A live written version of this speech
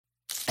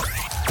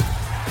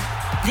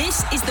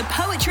This is the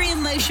Poetry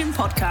in Motion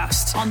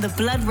podcast on the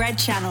Blood Red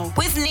channel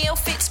with Neil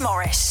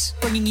Fitzmaurice,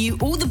 bringing you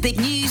all the big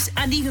news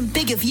and even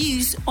bigger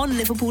views on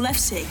Liverpool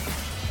FC.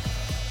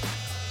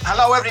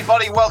 Hello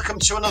everybody, welcome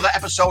to another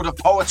episode of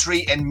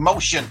Poetry in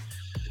Motion.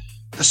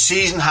 The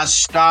season has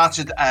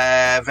started,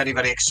 very,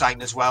 very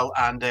exciting as well,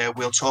 and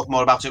we'll talk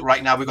more about it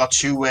right now. We've got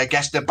two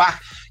guests. They're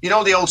back. You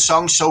know the old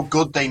song, So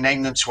Good They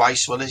Named Them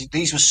Twice? Well,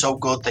 these were so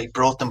good, they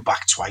brought them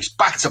back twice.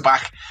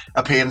 Back-to-back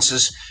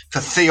appearances for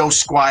Theo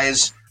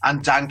Squires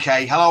and Dan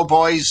Kay. Hello,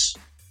 boys.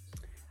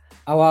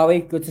 How are we?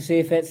 Good to see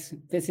you,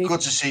 Fitzy.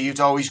 Good to see you.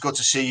 Always good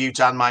to see you,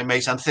 Dan, my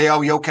mate. And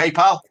Theo, you okay,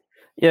 pal?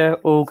 Yeah,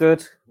 all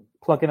good.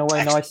 Plugging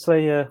away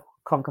nicely.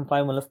 Can't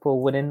complain when Liverpool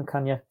winning,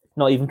 can you?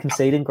 Not even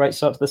conceding. Great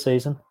start to the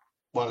season.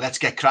 Well, let's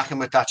get cracking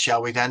with that,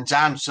 shall we then?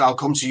 Dan, so I'll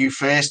come to you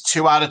first.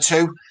 2 out of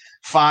 2,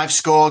 5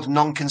 scored,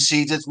 none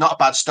conceded. Not a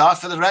bad start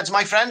for the Reds,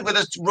 my friend, with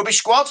a rubbish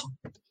squad.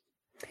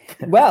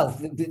 Well,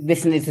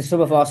 listening to some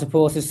of our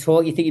supporters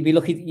talk, you think you'd be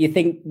lucky. You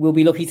think we'll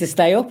be lucky to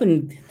stay up,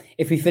 and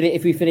if we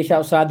finish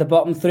outside the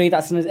bottom 3,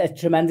 that's a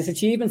tremendous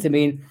achievement. I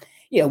mean,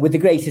 you know, with the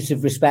greatest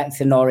of respect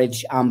to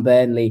Norwich and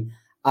Burnley,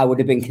 I would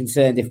have been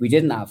concerned if we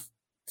didn't have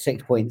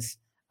 6 points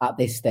at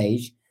this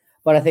stage.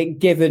 But I think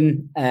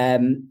given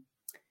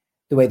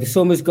the way the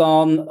summer's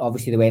gone,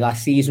 obviously the way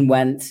last season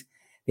went,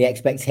 the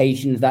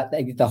expectations that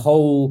the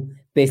whole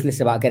business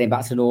about getting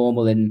back to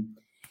normal, and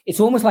it's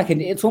almost like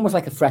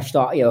a fresh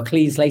start, you know, a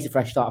clean slate, a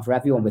fresh start for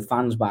everyone with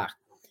fans back.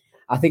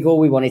 I think all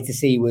we wanted to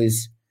see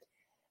was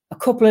a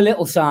couple of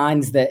little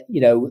signs that,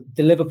 you know,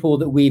 the Liverpool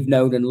that we've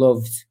known and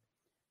loved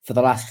for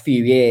the last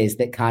few years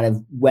that kind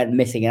of went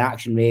missing in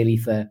action really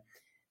for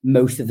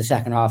most of the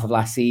second half of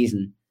last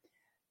season,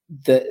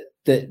 that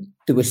there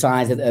were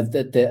signs of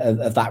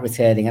that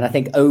returning. And I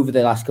think over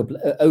the last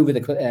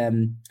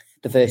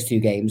the first 2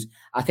 games,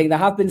 I think there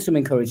have been some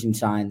encouraging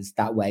signs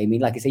that way. I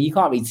mean, like I say, you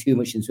can't read too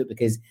much into it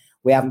because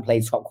we haven't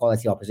played top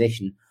quality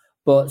opposition,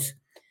 but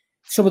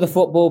some of the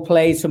football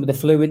plays, some of the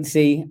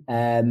fluency,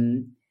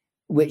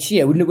 which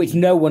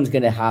no one's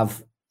going to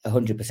have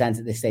 100%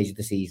 at this stage of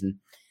the season,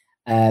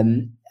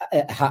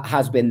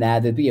 has been there.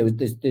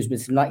 There's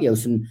been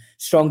some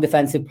strong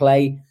defensive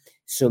play,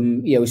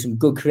 some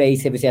good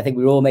creativity. I think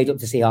we were all made up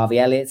to see Harvey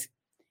Elliott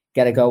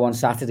get a go on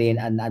Saturday,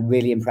 and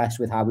really impressed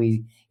with how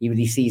he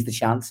really seized the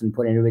chance and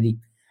put in a really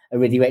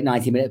great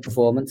 90-minute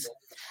performance.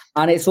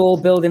 And it's all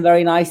building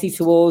very nicely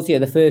towards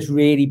the first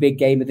really big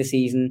game of the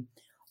season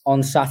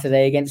on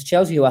Saturday against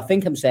Chelsea, who I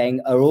think I'm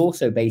saying are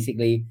also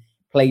basically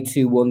played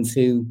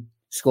 2-1-2,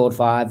 scored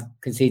 5,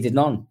 conceded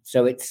none.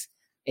 So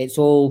it's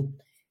all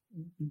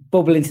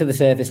bubbling to the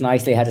surface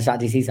nicely ahead of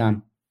Saturday tea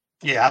time.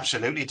 Yeah,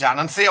 absolutely, Dan.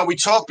 And Theo, we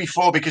talked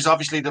before because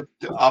obviously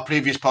our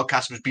previous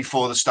podcast was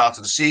before the start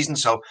of the season,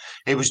 so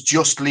it was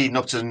just leading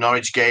up to the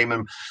Norwich game,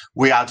 and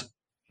we had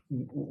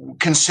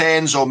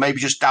concerns or maybe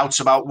just doubts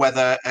about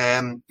whether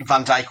Van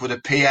Dijk would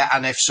appear,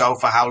 and if so,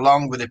 for how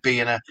long. Would it be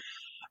in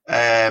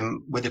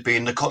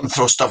the cut and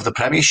thrust of the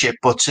Premiership?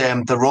 But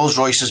the Rolls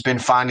Royce has been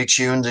finely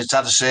tuned. It's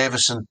had a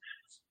service and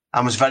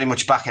was very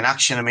much back in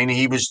action. I mean,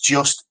 he was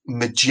just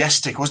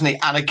majestic, wasn't he?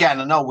 And again,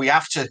 I know we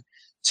have to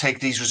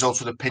take these results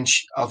with a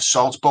pinch of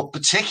salt, but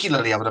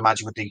particularly I would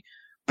imagine with the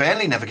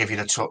Burnley never give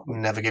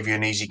you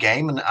an easy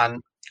game,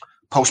 and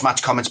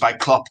post-match comments by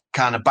Klopp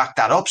kind of back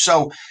that up.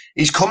 So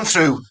he's come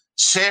through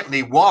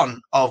certainly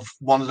one of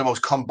the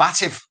most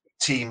combative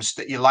teams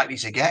that you're likely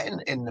to get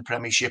in the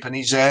Premiership, and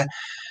he's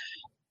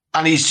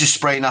just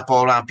spraying that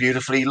ball around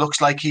beautifully. He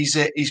looks like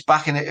he's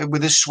back in it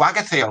with his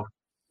swagger, Theo.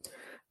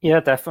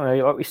 Yeah,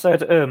 definitely. Like we said,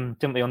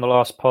 didn't we, on the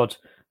last pod,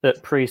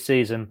 that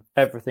pre-season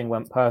everything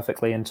went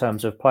perfectly in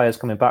terms of players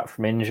coming back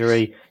from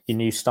injury, your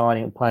new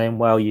starting playing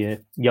well, your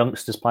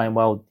youngsters playing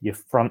well, your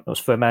front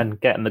for men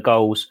getting the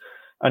goals,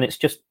 and it's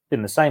just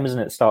been the same, isn't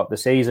it, at the start of the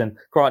season?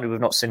 Granted,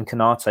 we've not seen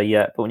Konate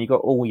yet, but when you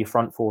got all your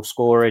front four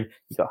scoring,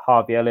 you got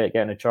Harvey Elliott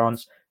getting a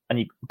chance,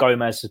 and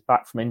Gomez is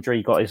back from injury,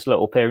 he got his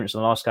little appearance in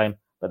the last game,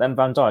 but then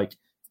Van Dijk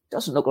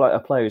doesn't look like a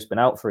player who's been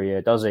out for a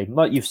year, does he?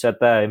 Like you've said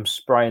there, him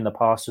spraying the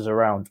passes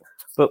around.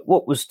 But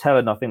what was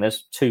telling, I think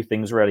there's 2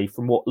 things really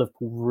from what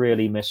Liverpool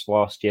really missed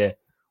last year.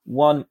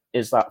 One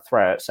is that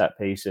threat at set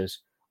pieces.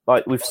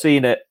 Like we've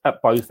seen it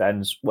at both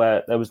ends,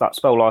 where there was that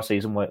spell last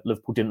season where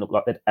Liverpool didn't look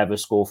like they'd ever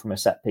score from a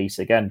set piece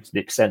again, to the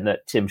extent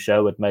that Tim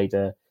Sherwood made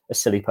a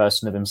silly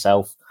person of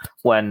himself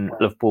when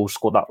Liverpool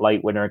scored that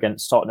late winner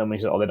against Tottenham. He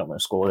said, they're not going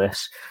to score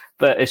this.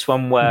 But it's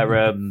one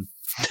where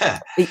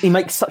he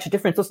makes such a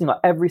difference, doesn't he?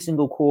 Like every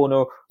single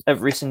corner,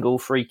 every single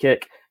free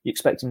kick, you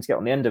expect him to get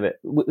on the end of it.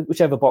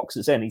 Whichever box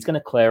it's in, he's going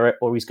to clear it,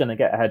 or he's going to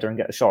get a header and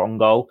get a shot on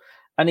goal.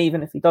 And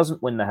even if he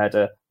doesn't win the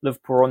header,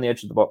 Liverpool are on the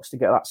edge of the box to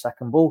get that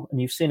second ball.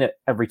 And you've seen it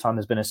every time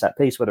there's been a set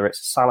piece, whether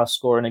it's Salah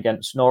scoring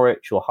against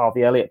Norwich or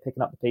Harvey Elliott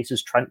picking up the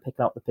pieces, Trent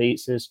picking up the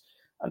pieces.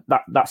 And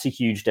that's a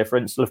huge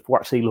difference. Liverpool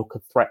actually look a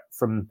threat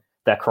from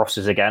their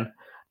crosses again,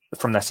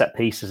 from their set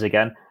pieces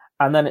again.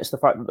 And then it's the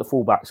fact that the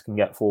fullbacks can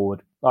get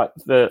forward. Like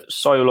for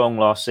so long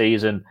last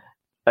season,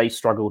 they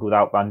struggled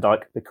without Van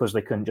Dijk because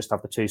they couldn't just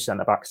have the two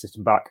centre-backs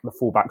sitting back. The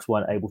full-backs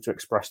weren't able to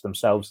express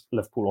themselves.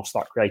 Liverpool lost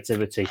that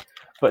creativity.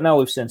 But now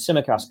we've seen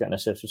Tsimikas get an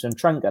assist, we've seen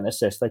Trent get an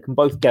assist. They can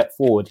both get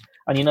forward.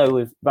 And,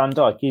 with Van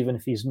Dijk, even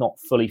if he's not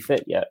fully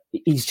fit yet,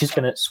 he's just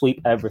going to sweep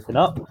everything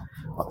up.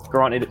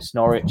 Granted, it's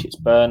Norwich, it's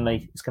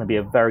Burnley. It's going to be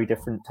a very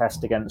different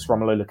test against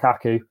Romelu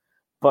Lukaku.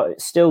 But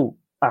it's still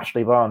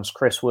Ashley Barnes,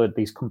 Chris Wood,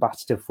 these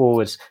combative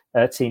forwards.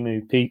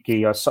 Timu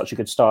Pukki has such a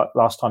good start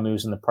last time he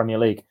was in the Premier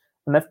League.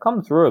 And they've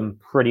come through them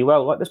pretty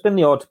well. Like, there's been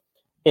the odd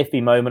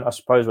iffy moment, I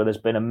suppose, where there's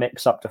been a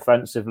mix-up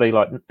defensively.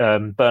 Like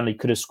Burnley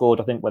could have scored,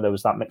 I think, where there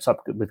was that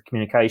mix-up with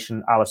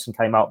communication. Alisson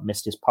came out,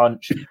 missed his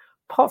punch.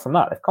 Apart from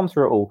that, they've come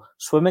through it all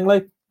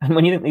swimmingly. And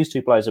when you think these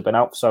two players have been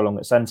out for so long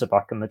at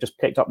centre-back and they've just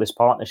picked up this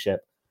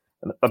partnership,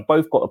 and they've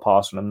both got the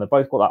pass on them, they've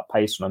both got that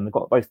pace on them, they've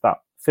got both that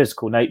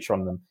physical nature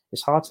on them,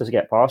 it's hard to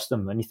get past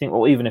them. And you think,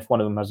 well, even if one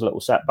of them has a little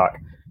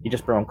setback, you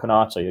just bring on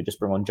Konaté, you just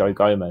bring on Joe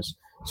Gomez.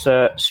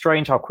 It's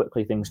strange how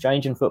quickly things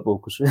change in football,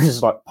 because this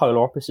is like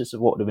polar opposites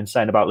of what we've been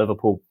saying about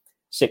Liverpool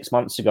 6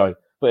 months ago.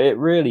 But it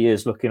really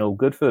is looking all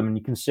good for them. And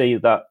you can see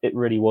that it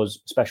really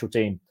was a special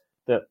team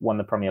that won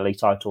the Premier League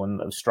title and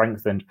that was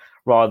strengthened,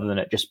 rather than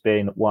it just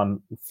being one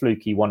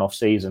fluky one-off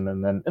season.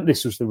 And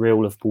this was the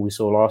real Liverpool we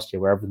saw last year,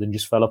 where everything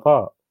just fell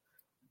apart.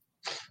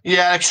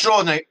 Yeah,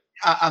 extraordinary.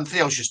 And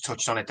Theo's just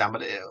touched on it, Dan,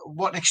 but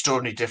what an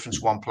extraordinary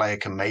difference one player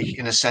can make,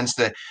 in a sense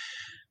that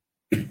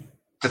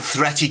the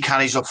threat he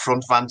carries up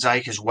front, Van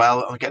Dijk as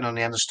well, I'm getting on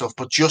the end of stuff,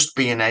 but just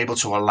being able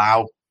to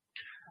allow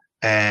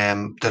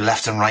the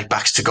left and right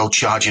backs to go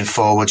charging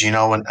forward,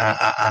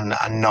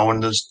 and knowing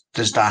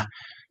there's that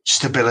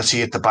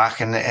stability at the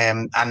back, and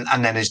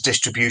then his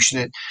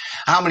distribution.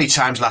 How many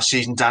times last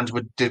season, Dan,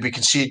 did we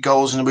concede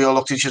goals and we all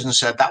looked at each other and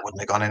said that wouldn't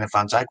have gone in if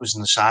Van Dijk was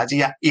on the side?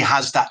 He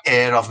has that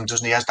air of him,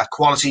 doesn't he? He has that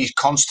quality. He's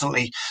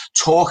constantly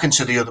talking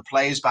to the other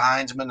players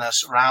behind him and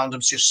around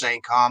him, just saying,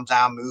 calm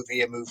down, move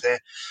here, move there.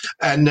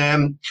 And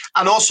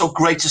also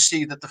great to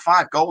see that the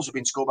 5 goals have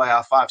been scored by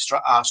our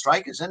our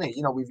strikers, isn't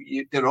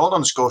it? They're all on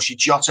the score sheet.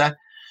 Jota,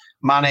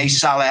 Mane,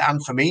 Salah and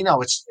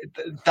Firmino.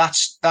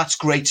 That's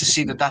great to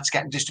see that's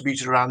getting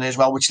distributed around there as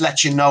well, which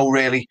lets you know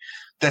really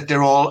that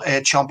they're all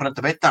chomping at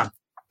the bit, Dan.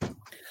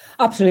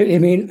 Absolutely. I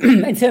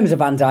mean, in terms of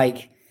Van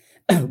Dijk,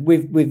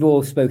 we've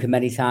all spoken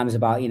many times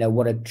about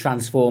what a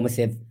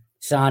transformative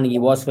signing he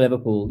was for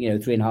Liverpool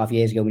 3.5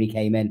 years ago when he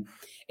came in.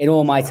 In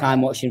all my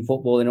time watching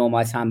football, in all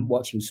my time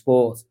watching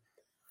sport,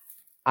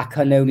 I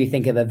can only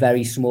think of a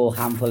very small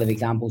handful of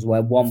examples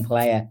where one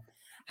player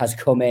has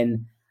come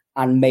in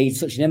and made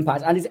such an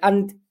impact.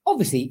 And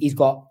obviously he's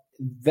got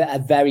a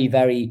very,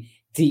 very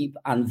deep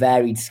and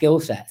varied skill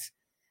set.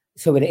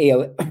 So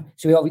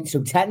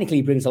so technically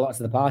he brings a lot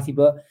to the party,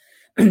 but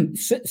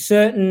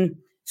certain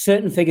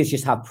figures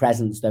just have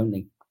presence, don't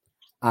they?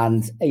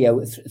 And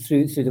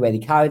through the way they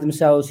carry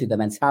themselves, through their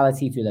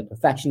mentality, through their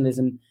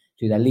professionalism,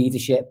 through their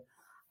leadership.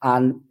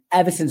 And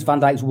ever since Van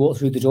Dijk's walked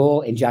through the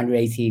door in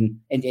January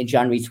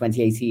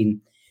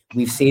 2018,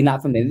 we've seen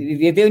that from him.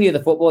 The only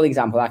other football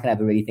example I can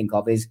ever really think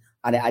of is,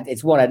 and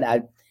it's one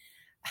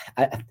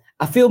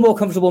I feel more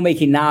comfortable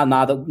making now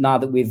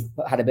that we've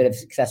had a bit of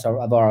success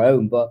of our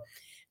own. But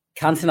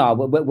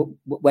Cantona,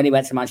 when he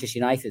went to Manchester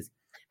United,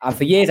 and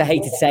for years I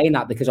hated saying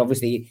that because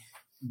obviously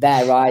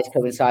their rise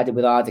coincided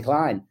with our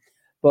decline.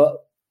 But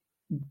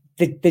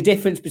the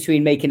difference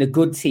between making a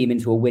good team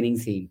into a winning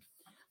team,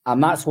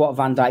 and that's what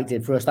Van Dijk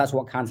did for us. That's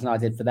what Cantona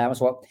did for them. That's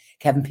what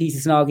Kevin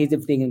Peterson argued did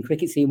for the England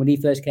cricket team when he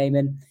first came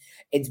in.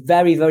 It's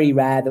very, very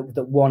rare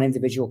that one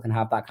individual can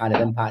have that kind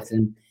of impact.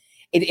 And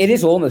it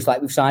is almost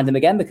like we've signed him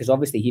again, because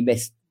obviously he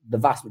missed the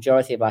vast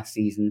majority of last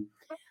season.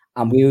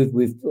 And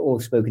we've all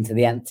spoken to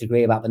the nth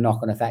degree about the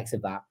knock-on effects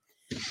of that.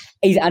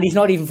 He's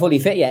not even fully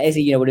fit yet, is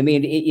he? You know what I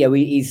mean?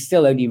 He's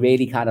still only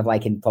really kind of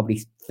like in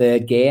probably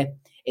third gear.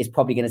 It's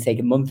probably going to take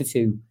a month or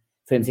two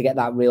for him to get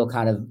that real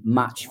kind of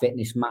match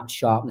fitness, match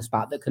sharpness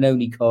back that can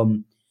only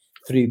come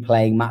through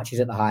playing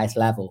matches at the highest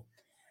level.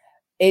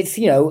 It's,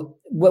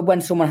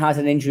 when someone has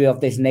an injury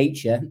of this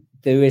nature,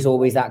 there is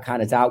always that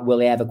kind of doubt. Will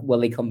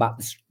they come back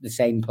the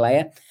same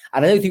player?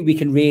 And I don't think we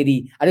can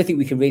really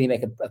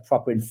make a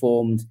proper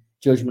informed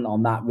judgment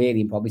on that,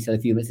 really, and probably still a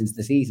few minutes into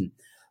the season.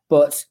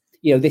 But,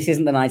 this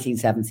isn't the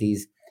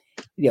 1970s,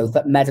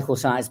 medical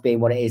science being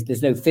what it is.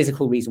 There's no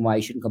physical reason why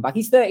he shouldn't come back.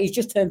 He's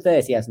just turned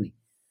 30, hasn't he?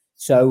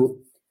 So,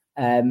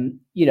 he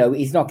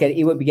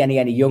won't be getting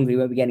any younger. He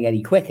won't be getting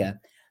any quicker.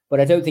 But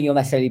I don't think he'll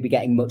necessarily be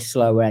getting much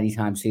slower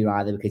anytime soon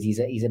either, because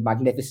he's a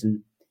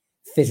magnificent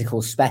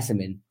physical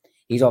specimen.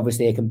 He's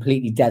obviously a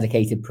completely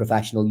dedicated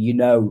professional. You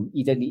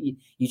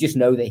just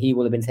know that he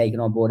will have been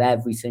taking on board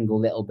every single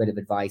little bit of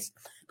advice.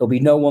 There'll be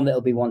no one that'll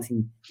be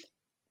wanting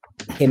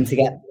him to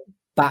get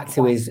back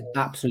to his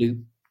absolute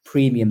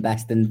premium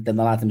best than the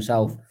lad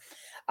himself.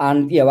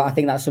 And I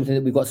think that's something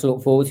that we've got to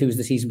look forward to as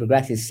the season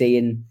progresses,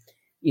 seeing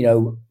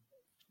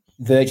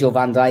Virgil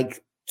van Dijk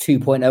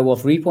 2.0 or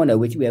 3.0,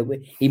 which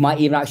he might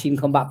even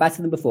come back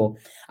better than before.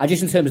 And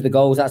just in terms of the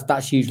goals,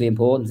 that's hugely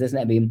important, isn't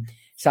it? I mean,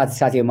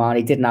 Sadio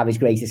Mane didn't have his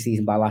greatest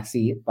season last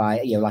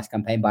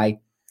campaign by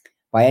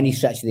any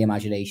stretch of the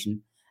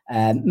imagination.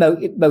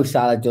 Mo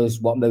Salah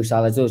does what Mo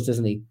Salah does,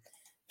 doesn't he?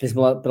 There's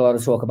been a lot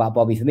of talk about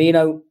Bobby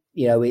Firmino.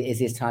 Is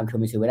his time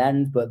coming to an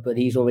end? But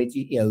he's already,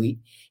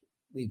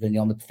 he's been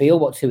on the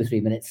field, 2 or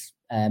 3 minutes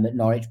at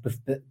Norwich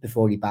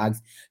before he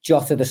bags.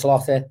 Jota the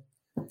Slotter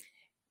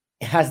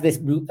has this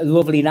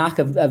lovely knack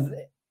of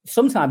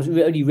sometimes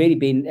really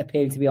being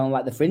appearing to be on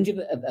like the fringe of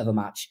a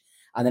match,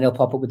 and then he'll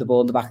pop up with the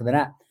ball in the back of the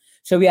net.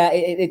 So yeah,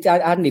 I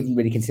hadn't even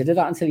really considered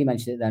that until you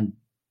mentioned it then,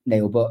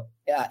 Neil. But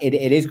it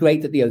is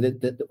great that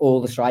that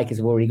all the strikers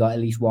have already got at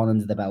least one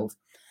under the belt.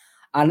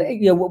 And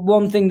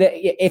one thing that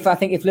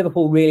if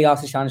Liverpool really are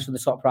to challenge for the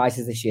top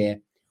prizes this year,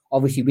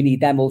 obviously we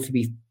need them all to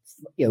be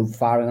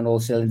firing on all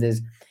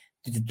cylinders.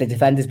 The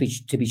defenders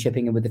to be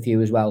chipping in with a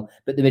few as well,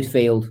 but the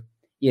midfield,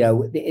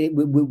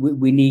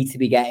 we need to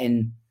be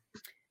getting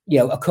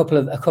a couple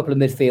of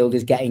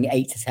midfielders getting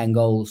 8 to 10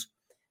 goals,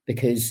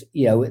 because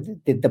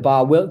the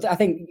bar will. I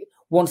think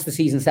once the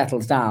season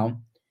settles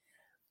down,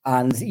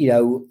 and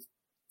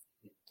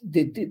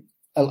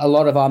a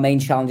lot of our main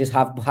challenges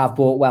have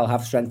bought well,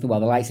 have strengthened well.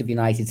 The likes of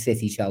United,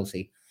 City,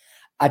 Chelsea.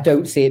 I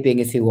don't see it being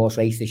a 2-horse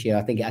race this year.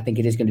 I think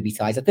it is going to be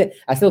tight.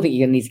 I still think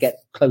you're going to need to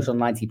get close on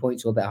 90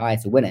 points or a bit higher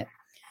to win it.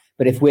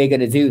 But if we're going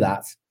to do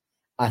that,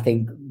 I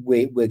think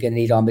we're going to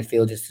need our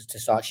midfielders to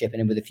start chipping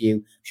in with a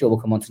few. Sure, we'll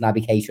come on to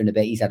Naby Keita in a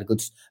bit. He's had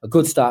a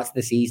good start to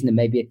the season, and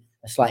maybe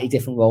a slightly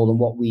different role than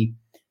what we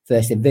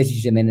first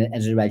envisaged him in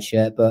as a red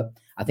shirt. But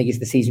I think as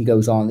the season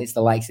goes on, it's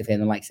the likes of him,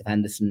 the likes of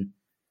Henderson,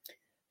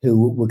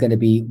 who we're going to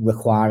be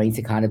requiring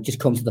to kind of just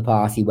come to the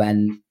party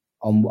when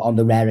on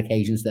the rare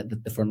occasions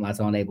that the front lads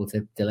aren't able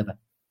to deliver.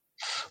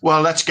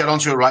 Well, let's get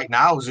onto it right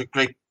now. It was a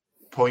great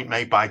point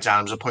made by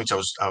Dan. It was a point I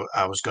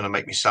was going to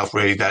make myself,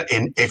 really, that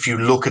if you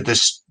look at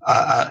this,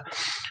 the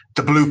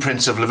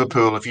blueprints of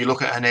Liverpool, if you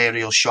look at an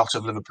aerial shot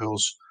of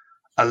Liverpool's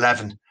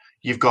 11,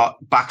 you've got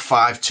back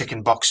 5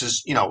 ticking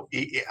boxes,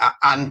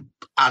 and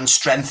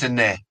strength in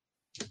there.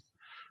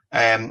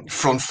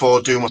 Front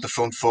 4 doing what the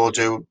front 4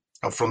 do,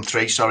 or front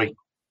 3, sorry.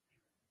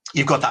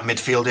 You've got that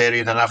midfield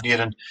area then, haven't you?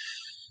 And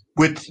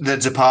with the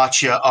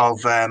departure of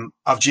Gini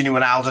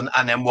Wijnaldum,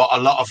 and then what a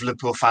lot of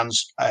Liverpool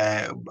fans,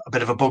 a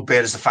bit of a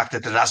bugbear is the fact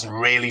that there hasn't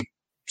really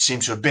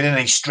seemed to have been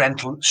any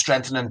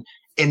strengthening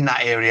in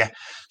that area.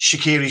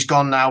 Shaqiri's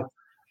gone now.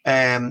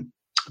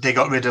 They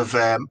got rid of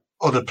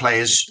other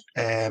players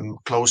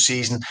close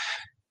season.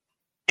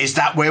 Is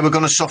that where we're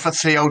going to suffer,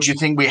 Theo? Do you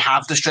think we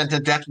have the strength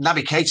and depth?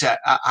 Naby Keita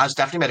has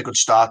definitely made a good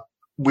start.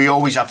 We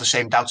always have the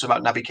same doubts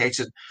about Naby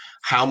Keita,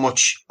 how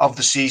much of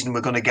the season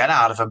we're going to get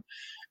out of him.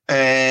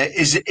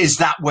 Is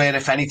that where,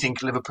 if anything,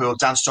 Liverpool?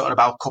 Dan's talking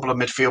about a couple of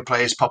midfield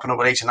players popping up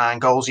with 8 or 9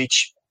 goals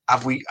each.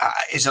 Have we?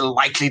 Is it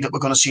likely that we're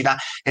going to see that?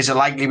 Is it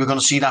likely we're going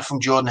to see that from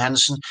Jordan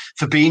Henderson?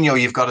 Fabinho,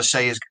 you've got to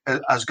say,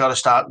 has got to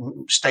start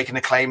staking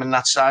a claim in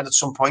that side at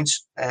some point.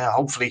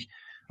 Hopefully,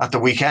 at the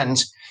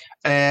weekend.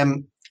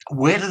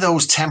 Where do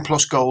those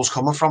 10+ goals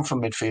coming from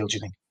midfield, do you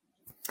think?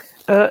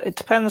 It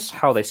depends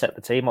how they set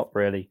the team up,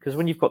 really. Because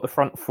when you've got the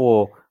front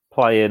 4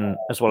 playing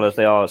as well as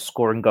they are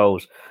scoring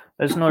goals,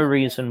 there's no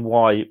reason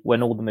why,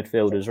 when all the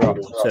midfielders are up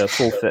to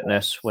full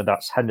fitness, whether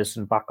that's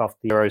Henderson back after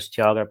the Euros,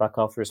 Thiago back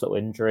after his little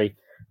injury,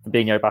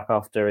 Fabinho back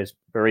after his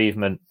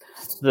bereavement,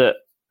 that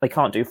they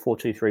can't do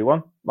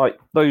 4-2-3-1. Like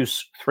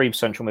those 3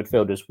 central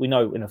midfielders, we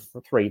know in a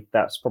 3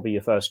 that's probably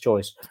your first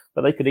choice,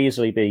 but they could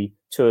easily be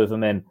 2 of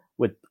them in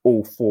with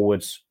all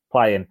forwards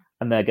playing,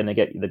 and they're going to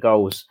get you the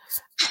goals.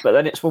 But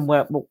then it's when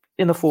we're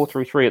in the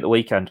 4-3-3 at the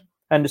weekend.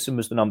 Henderson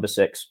was the number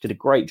 6, did a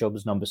great job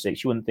as number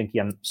 6. You wouldn't think he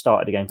hadn't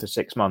started a game for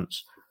 6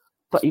 months.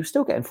 But he was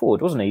still getting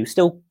forward, wasn't he? He was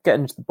still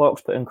getting into the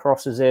box, putting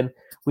crosses in.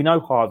 We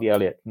know Harvey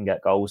Elliott can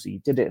get goals. He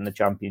did it in the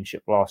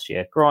Championship last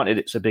year. Granted,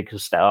 it's a big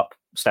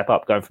step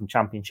up going from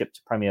Championship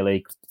to Premier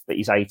League, but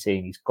he's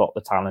 18. He's got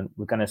the talent.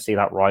 We're going to see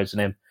that rise in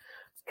him.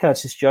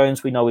 Curtis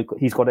Jones, we know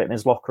he's got it in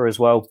his locker as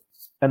well.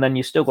 And then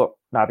you've still got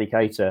Naby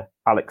Keita,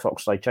 Alex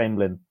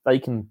Oxlade-Chamberlain. They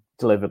can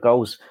deliver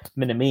goals.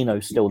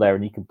 Minamino's still there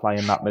and he can play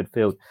in that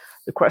midfield.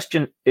 The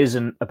question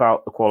isn't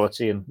about the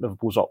quality in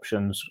Liverpool's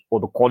options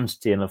or the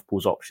quantity in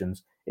Liverpool's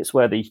options. It's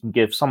whether you can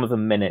give some of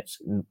them minutes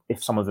and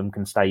if some of them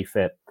can stay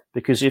fit.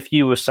 Because if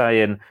you were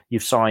saying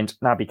you've signed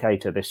Naby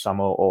Keita this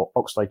summer or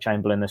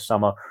Oxlade-Chamberlain this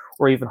summer,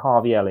 or even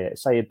Harvey Elliott,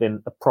 say he'd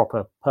been a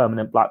proper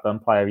permanent Blackburn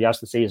player, he has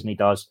the season he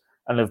does,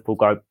 and Liverpool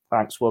go,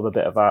 thanks, we'll have a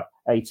bit of that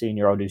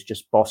 18-year-old who's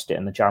just bossed it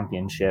in the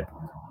Championship.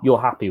 You're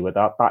happy with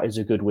that. That is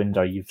a good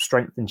window. You've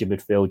strengthened your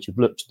midfield, you've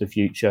looked to the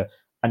future,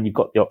 and you've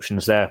got the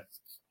options there.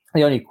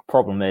 The only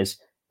problem is,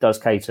 does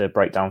Keita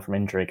break down from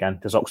injury again?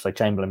 Does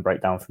Oxlade-Chamberlain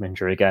break down from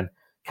injury again?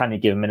 Can you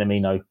give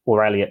Minamino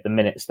or Elliott the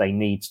minutes they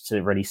need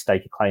to really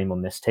stake a claim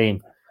on this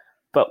team?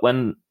 But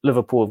when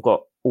Liverpool have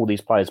got all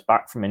these players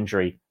back from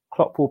injury,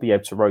 Klopp will be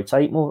able to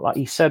rotate more. Like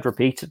he said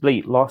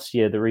repeatedly, last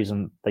year the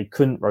reason they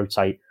couldn't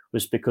rotate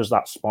was because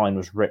that spine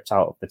was ripped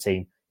out of the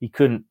team. He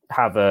couldn't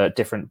have a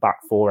different back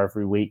 4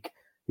 every week.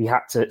 He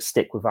had to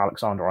stick with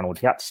Alexander-Arnold.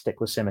 He had to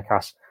stick with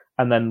Tsimikas.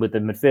 And then with the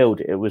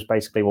midfield, it was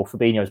basically, well,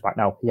 Fabinho's back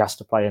now. He has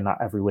to play in that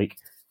every week.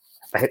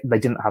 They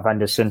didn't have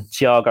Henderson.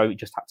 Thiago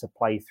just had to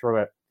play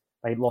through it.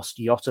 They lost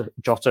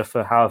Jota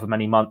for however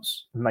many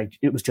months, and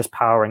it was just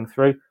powering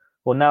through.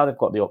 Well, now they've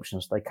got the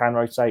options. They can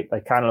rotate.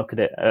 They can look at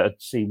it,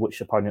 see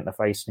which opponent they're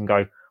facing, and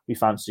go, we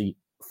fancy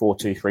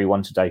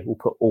 4-2-3-1 today. We'll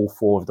put all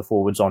 4 of the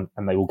forwards on,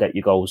 and they will get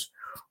you goals.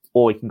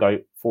 Or we can go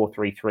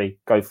 4-3-3,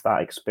 go for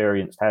that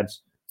experienced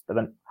heads. But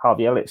then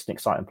Harvey Elliott's an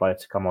exciting player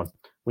to come on.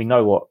 We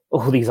know what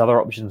all these other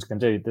options can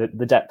do.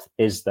 The depth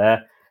is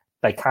there.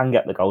 They can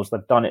get the goals.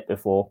 They've done it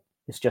before.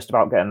 It's just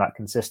about getting that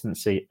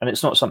consistency. And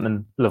it's not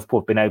something Liverpool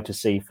have been able to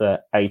see for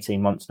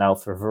 18 months now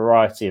for a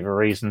variety of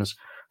reasons,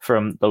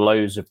 from the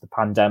lows of the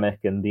pandemic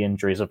and the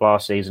injuries of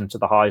last season to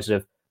the highs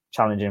of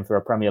challenging for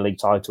a Premier League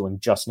title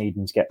and just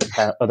needing to get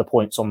other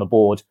points on the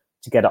board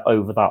to get it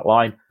over that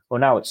line. Well,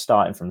 now it's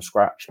starting from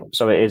scratch.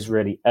 So it is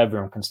really,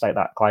 everyone can stake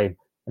that claim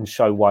and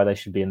show why they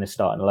should be in this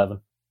starting 11.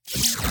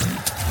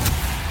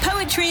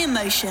 Poetry in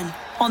Motion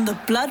on the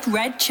Blood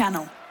Red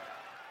channel.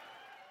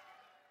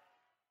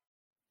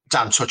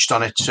 Dan touched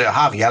on it.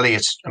 Harvey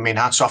Elliott, I mean,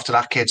 hats off to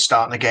that kid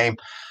starting the game.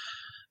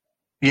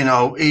 You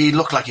know, he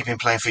looked like he'd been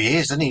playing for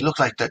years, didn't he? He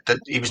looked like that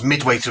he was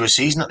midway through a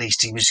season at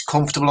least. He was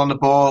comfortable on the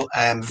ball,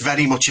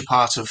 very much a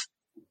part of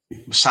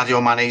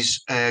Sadio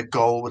Mane's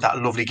goal with that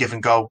lovely give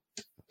and go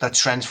that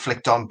Trent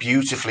flicked on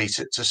beautifully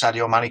to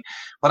Sadio Mane.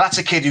 But that's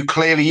a kid who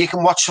clearly, you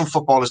can watch some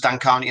footballers, Dan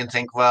County, and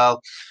think,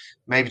 well,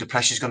 maybe the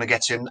pressure's going to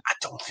get to him. I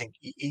don't think,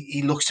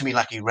 he looks to me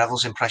like he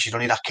revels in pressure,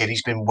 don't he, that kid?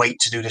 He's been waiting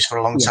to do this for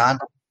a long time.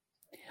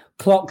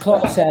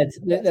 Klopp said,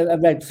 I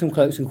read some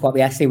quotes from Klopp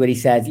yesterday where he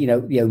said, you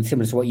know,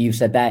 similar to what you've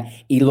said there,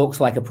 he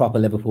looks like a proper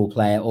Liverpool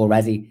player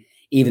already,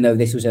 even though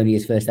this was only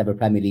his first ever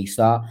Premier League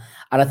start.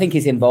 And I think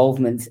his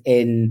involvement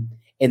in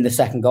the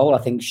second goal, I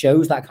think,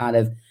 shows that kind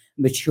of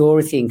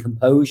maturity and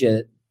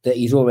composure that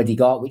he's already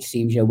got, which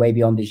seems, you know, way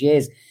beyond his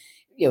years.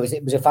 You know,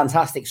 it was a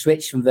fantastic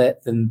switch from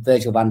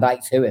Virgil van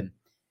Dijk to him.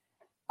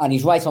 And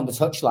he's right on the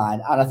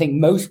touchline. And I think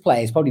most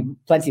players, probably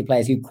plenty of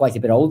players who are quite a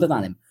bit older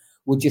than him,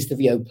 would just have,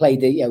 you know,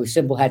 played the, you know,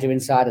 simple header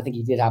inside. I think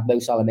he did have Mo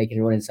Salah making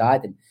a run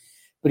inside him.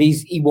 But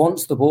he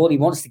wants the ball. He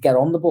wants to get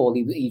on the ball.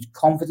 He's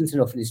confident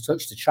enough in his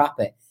touch to trap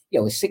it.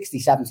 You know, a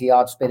 60,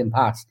 70-yard spinning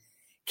pass,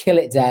 kill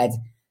it dead.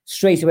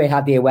 Straight away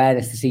had the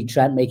awareness to see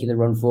Trent making the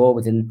run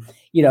forward. And,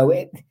 you know,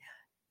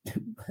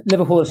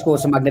 Liverpool have scored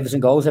some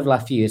magnificent goals over the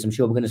last few years. I'm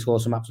sure we're going to score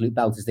some absolute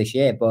belters this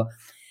year. But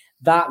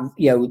that,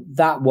 you know,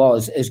 that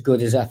was as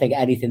good as I think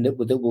anything that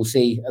we'll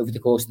see over the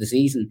course of the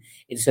season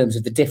in terms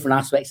of the different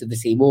aspects of the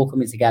team all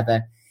coming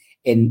together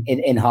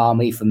in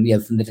harmony, from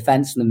the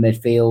defence and the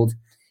midfield.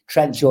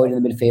 Trent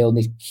joining the midfield and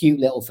this cute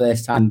little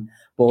first time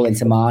ball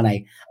into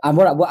Mane. And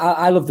what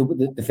I love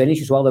the finish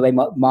as well, the way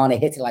Mane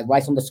hit it like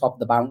right on the top of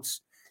the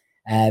bounce.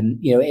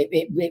 You know,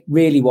 it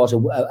really was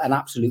an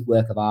absolute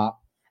work of art.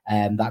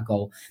 That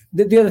goal.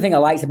 The other thing I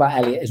liked about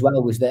Elliott as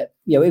well was that,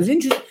 you know, it was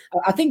interesting.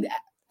 I think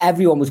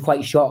everyone was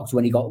quite shocked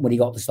when he got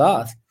the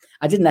start.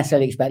 I didn't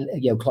necessarily expect,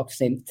 you know, Klopp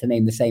to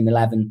name the same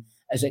 11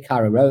 as at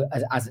Carrow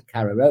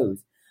Road,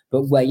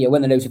 but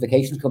when the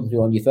notifications come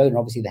through on your phone, and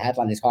obviously the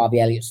headline is Harvey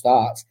Elliott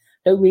starts,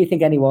 don't really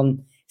think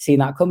anyone seen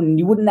that coming. And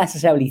you wouldn't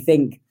necessarily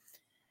think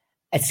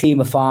a team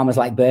of farmers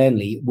like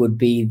Burnley would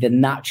be the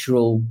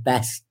natural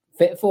best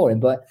fit for him.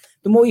 But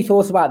the more you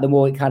thought about it, the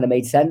more it kind of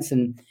made sense.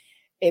 And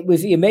it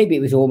was, you know, maybe it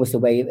was almost a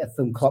way,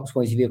 from Klopp's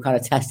point of view, kind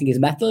of testing his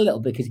mettle a little,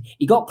 because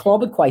he got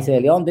clobbered quite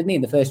early on, didn't he?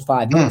 In the first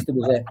 5 minutes, there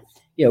was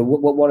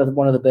one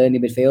of the Burnley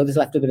midfielders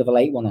left a bit of a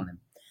late one on him,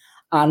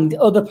 and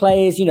other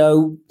players, you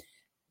know,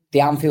 the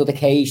Anfield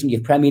occasion,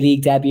 your Premier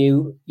League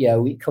debut, you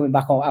know, coming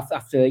back on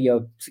after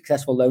your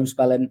successful loan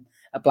spelling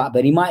at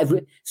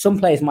Blackburn, some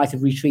players might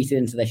have retreated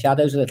into their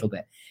shadows a little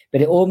bit,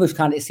 but it almost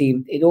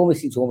seemed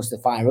to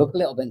fire up a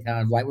little bit and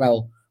kind of like,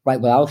 well,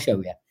 I'll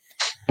show you.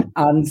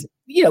 And,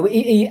 you know,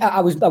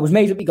 I was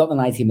made up he got the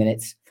 90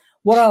 minutes.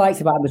 What I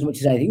liked about him as much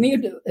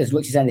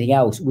as anything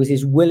else was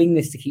his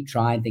willingness to keep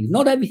trying things.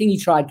 Not everything he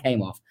tried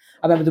came off.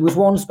 I remember there was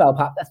one spell,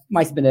 that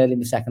might have been early in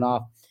the second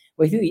half,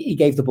 where he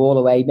gave the ball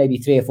away maybe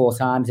 3 or 4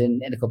 times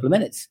in a couple of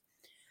minutes.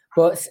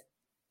 But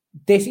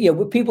this, you know,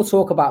 when people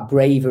talk about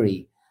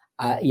bravery,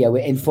 you know,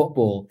 in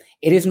football,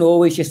 it isn't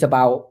always just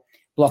about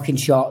blocking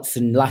shots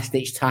and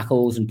last-ditch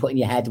tackles and putting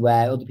your head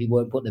where other people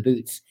won't put their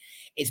boots.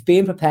 It's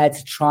being prepared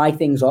to try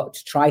things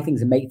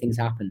and make things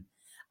happen,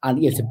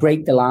 and, you know, to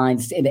break the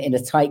lines in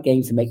a tight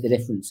game to make the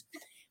difference.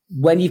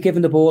 When you've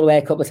given the ball away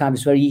a couple of times,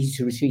 it's very easy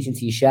to retreat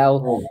into your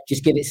shell.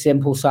 Just give it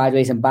simple,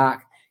 sideways and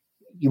back.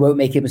 You won't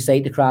make a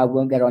mistake. The crowd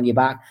won't get on your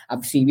back.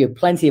 I've seen, you know,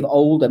 plenty of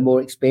older,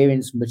 more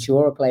experienced,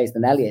 maturer players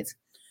than Elliott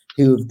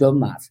who have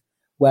done that.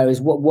 Whereas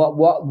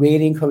what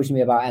really encouraged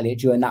me about Elliott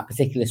during that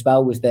particular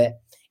spell was that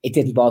it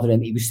didn't bother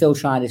him. He was still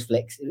trying his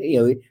flicks. You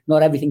know,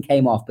 not everything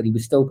came off, but he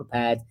was still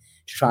prepared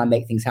to try and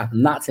make things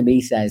happen. That to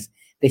me says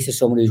this is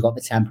someone who's got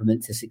the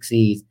temperament to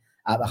succeed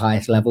at the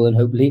highest level, and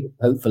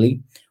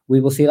hopefully we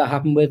will see that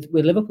happen with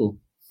Liverpool.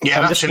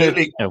 Yeah,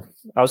 absolutely.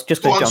 I was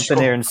just going to jump in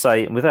here and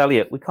say, with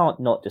Elliott, we can't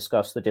not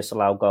discuss the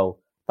disallowed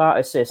goal. That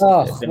assist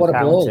has been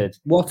counted.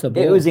 What a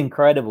ball. It was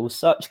incredible.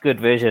 Such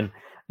good vision.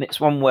 And it's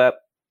one where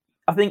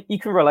I think you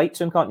can relate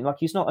to him, can't you? Like,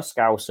 he's not a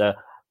Scouser.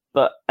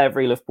 But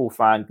every Liverpool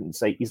fan can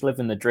say he's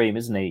living the dream,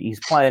 isn't he?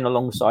 He's playing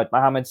alongside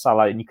Mohamed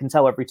Salah, and you can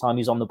tell every time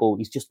he's on the ball,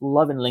 he's just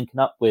loving linking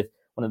up with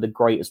one of the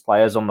greatest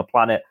players on the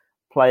planet,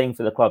 playing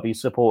for the club he's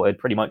supported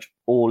pretty much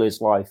all his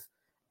life.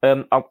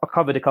 I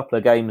covered a couple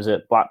of games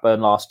at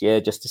Blackburn last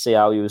year just to see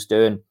how he was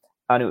doing,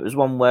 and it was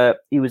one where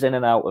he was in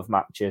and out of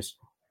matches,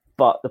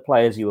 but the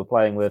players he were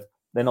playing with,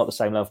 they're not the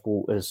same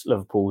level as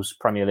Liverpool's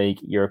Premier League,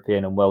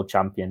 European and World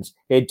Champions.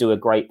 He'd do a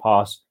great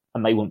pass,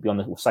 and they wouldn't be on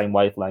the same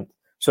wavelength.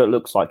 So it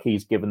looks like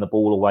he's given the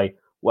ball away.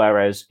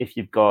 Whereas if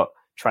you've got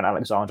Trent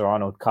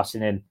Alexander-Arnold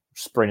cutting in,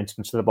 sprinting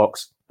into the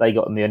box, they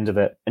got on the end of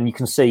it. And you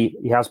can see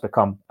he has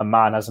become a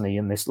man, hasn't he,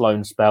 in this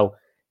loan spell.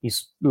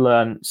 He's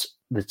learned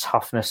the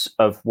toughness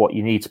of what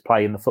you need to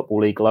play in the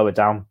Football League lower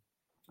down.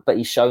 But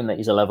he's shown that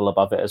he's a level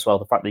above it as well.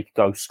 The fact that he could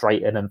go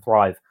straight in and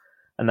thrive.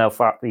 And the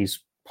fact that he's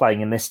playing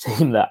in this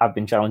team that have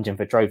been challenging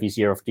for trophies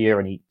year after year,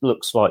 and he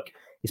looks like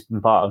he's been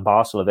part and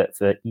parcel of it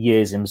for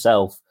years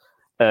himself.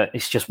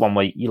 It's just one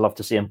way you love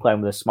to see him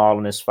playing with a smile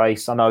on his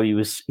face. I know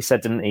he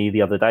said, didn't he,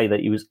 the other day that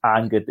he was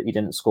angered that he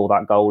didn't score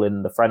that goal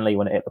in the friendly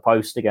when it hit the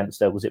post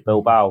against, was it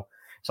Bilbao?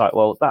 It's like,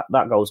 well,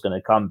 that goal's going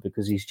to come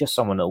because he's just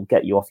someone that will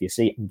get you off your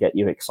seat and get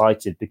you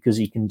excited because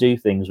he can do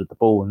things with the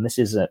ball. And this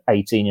is an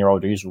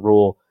 18-year-old who's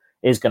raw,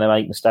 is going to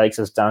make mistakes.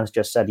 As Dan's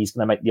just said, he's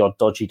going to make the odd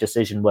dodgy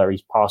decision where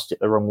he's passed it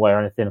the wrong way or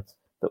anything.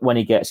 But when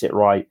he gets it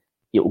right,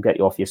 it will get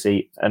you off your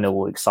seat and it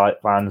will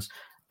excite fans.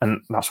 And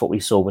that's what we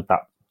saw with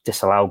that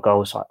disallowed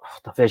goal. It's like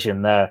the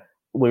vision there.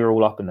 We were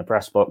all up in the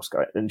press box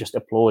and just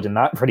applauding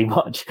that pretty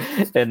much.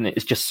 And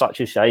it's just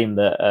such a shame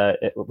that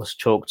it was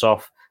chalked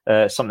off.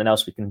 Something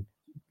else we can,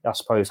 I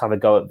suppose, have a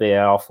go at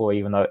VAR for,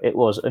 even though it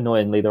was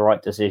annoyingly the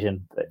right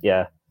decision. But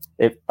yeah,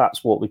 if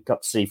that's what we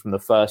got to see from the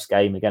first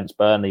game against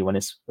Burnley when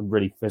it's a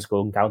really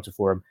physical encounter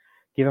for him,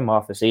 give him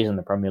half a season in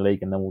the Premier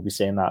League and then we'll be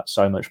seeing that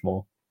so much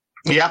more.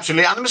 Yeah,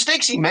 absolutely. And the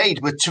mistakes he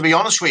made, but to be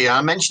honest with you,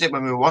 I mentioned it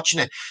when we were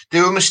watching it,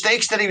 there were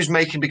mistakes that he was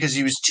making because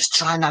he was just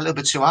trying that little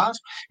bit too hard.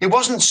 It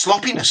wasn't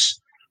sloppiness.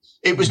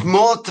 It was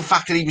more the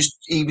fact that he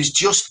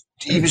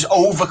was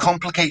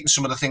overcomplicating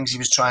some of the things he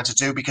was trying to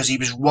do because he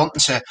was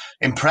wanting to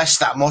impress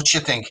that much, I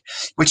think,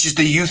 which is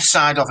the youth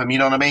side of him, you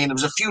know what I mean? There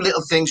was a few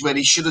little things where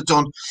he should have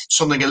done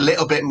something a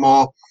little bit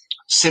more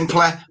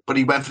simpler, but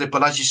he went for it.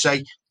 But as you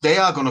say, they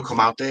are going to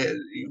come out there.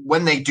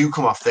 When they do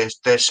come off,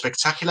 they're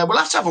spectacular. We'll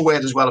have to have a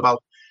word as well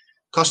about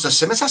Kostas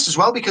Tsimikas as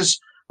well, because,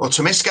 or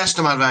Tomiskas,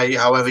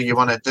 however you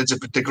want it,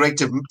 the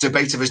great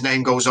debate of his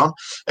name goes on,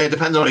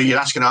 depending on who you're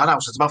asking our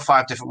house. It's about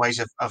 5 different ways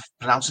of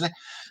pronouncing it.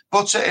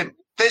 But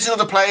there's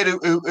another player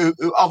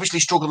who obviously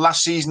struggled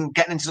last season,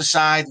 getting into the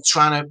side,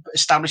 trying to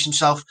establish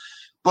himself.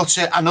 But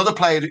another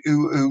player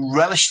who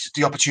relished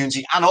the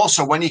opportunity, and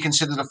also when you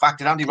consider the fact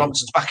that Andy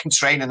Robertson's back in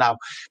training now,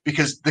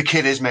 because the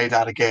kid is made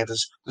out of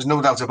girders, there's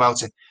no doubt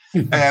about it.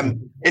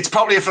 It's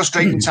probably a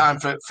frustrating time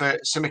for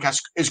Tsimikas.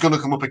 Is going to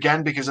come up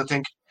again because I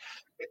think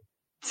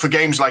for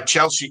games like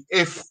Chelsea,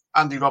 if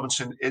Andy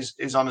Robertson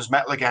is on his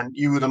mettle again,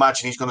 you would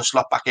imagine he's going to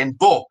slot back in.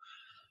 But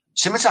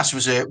Tsimikas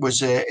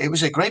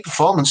was a great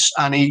performance,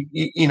 and he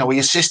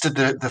assisted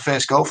the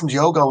first goal from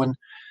Diogo,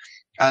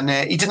 and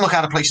he didn't look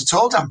out of place at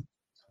all, Dan.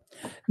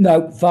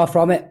 No, far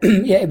from it.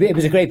 Yeah, it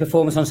was a great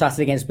performance on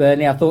Saturday against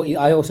Burnley.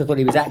 I also thought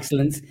he was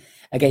excellent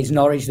against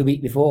Norwich the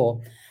week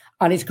before,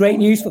 and it's great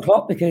news for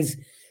Klopp because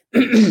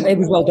it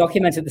was well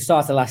documented at the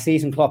start of last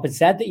season. Klopp had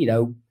said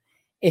that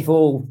if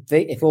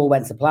all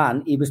went to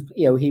plan, he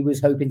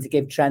was hoping to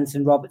give Trent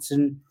and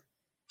Robertson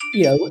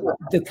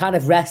the kind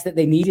of rest that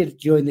they needed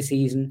during the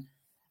season,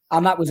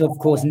 and that was of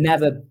course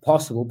never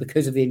possible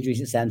because of the injuries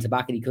at centre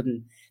back, and he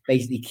couldn't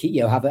basically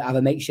have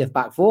a makeshift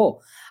back four.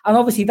 And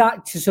obviously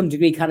that to some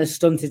degree kind of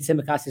stunted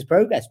Tsimikas'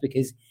 progress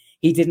because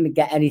he didn't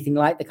get anything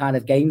like the kind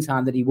of game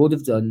time that he would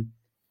have done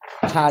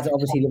had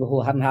obviously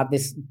Liverpool hadn't had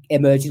this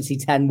emergency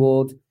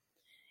 10-ward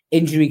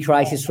injury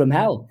crisis from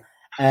hell.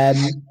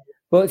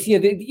 But he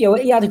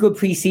had a good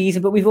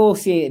pre-season, but we've all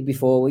seen it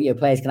before.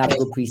 Players can have a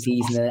good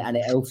pre-season and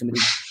it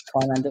ultimately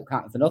can't end up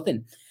counting for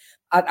nothing.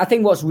 I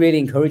think what's really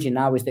encouraging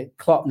now is that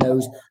Klopp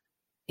knows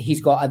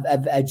he's got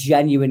a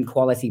genuine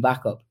quality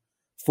backup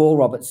for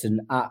Robertson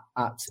at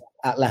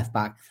left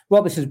back.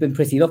 Robertson's been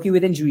pretty lucky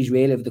with injuries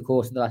really over the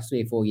course of the last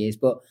 3 or 4 years,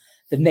 but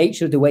the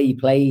nature of the way he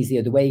plays,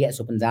 the way he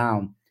gets up and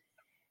down,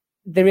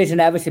 there is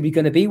inevitably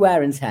going to be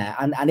wear and tear.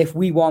 And if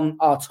we want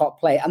our top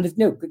player, and there's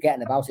no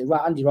getting about it,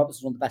 right? Andy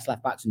Robertson's one of the best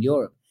left backs in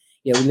Europe.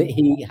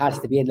 He has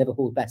to be in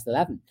Liverpool's best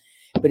 11.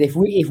 But if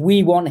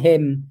we want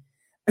him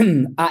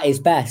at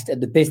his best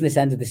at the business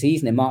end of the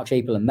season in March,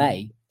 April, and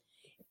May,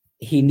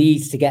 he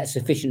needs to get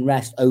sufficient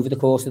rest over the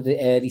course of the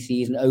early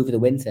season, over the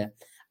winter.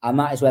 And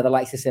that is where the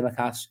likes of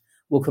Tsimikas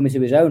will come into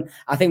his own.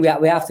 I think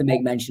we have to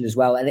make mention as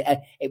well. And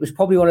it was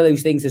probably one of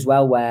those things as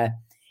well where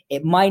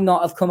it might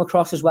not have come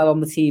across as well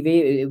on the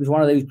TV. It was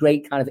one of those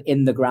great kind of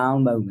in the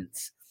ground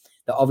moments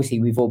that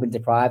obviously we've all been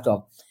deprived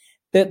of.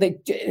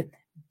 It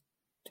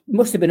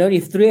must have been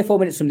only 3 or 4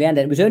 minutes from the end.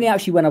 And it was only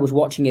actually when I was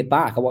watching it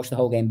back, I watched the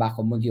whole game back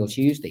on Monday or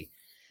Tuesday,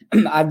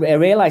 I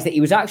realised that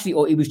he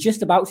was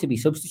just about to be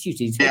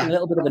substituted. He's taken a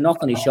little bit of a knock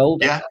on his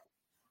shoulder. Yeah.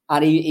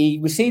 And he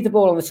received the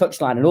ball on the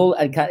touchline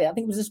and I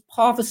think it was just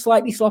half a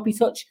slightly sloppy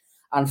touch,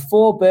 and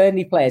 4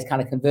 Burnley players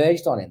kind of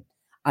converged on him.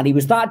 And he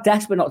was that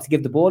desperate not to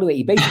give the ball away.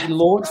 He basically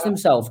launched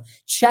himself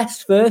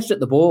chest first at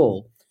the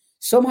ball,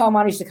 somehow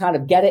managed to kind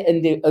of get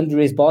it under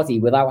his body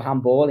without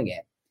handballing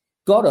it,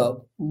 got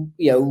up,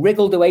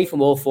 wriggled away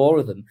from all 4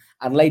 of them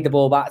and laid the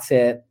ball back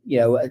to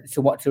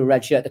a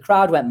red shirt. The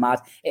crowd went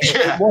mad.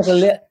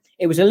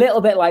 It was a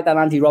little bit like that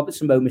Andy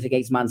Robertson moment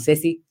against Man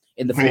City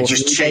in the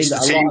 4th game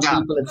that a lot of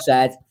people have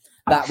said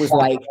that was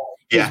like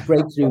his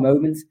breakthrough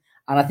moment.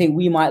 And I think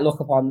we might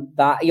look upon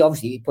that. He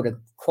obviously put a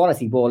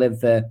quality ball in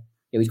for,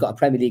 he's got a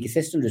Premier League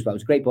assist under as well. It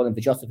was a great ball in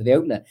for Jota for the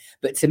opener.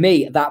 But to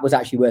me, that was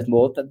actually worth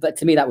more.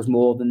 To me, that was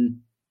more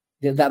than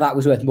that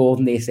was worth more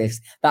than the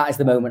assist. That is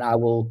the moment I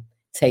will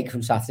take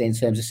from Saturday in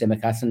terms of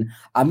Tsimikas.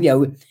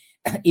 And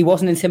he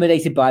wasn't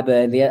intimidated by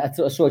Burnley. I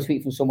saw a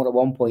tweet from someone at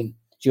one point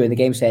during the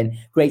game saying,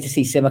 "Great to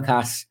see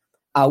Tsimikas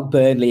out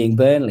Burnleying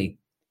Burnley."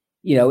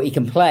 He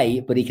can play,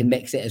 but he can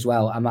mix it as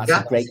well. And that's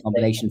a great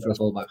combination for a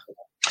fullback.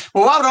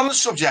 Well, while we're on the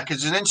subject,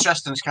 it's an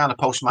interesting kind of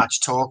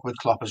post-match talk with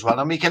Klopp as well.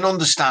 And we can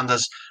understand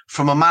as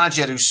from a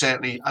manager who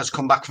certainly has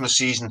come back from a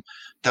season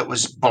that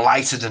was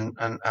blighted and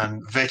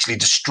virtually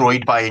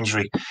destroyed by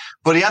injury.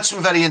 But he had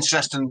some very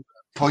interesting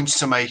points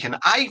to make. And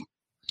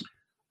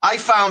I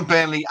found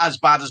Burnley as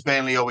bad as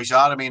Burnley always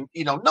are. I mean,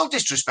 no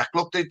disrespect.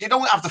 Look, they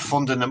don't have the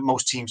funding that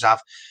most teams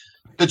have.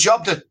 The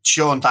job that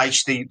Sean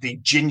Dyche, the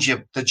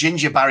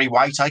ginger Barry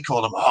White, I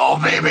call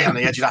him, baby, on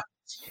the edge of that.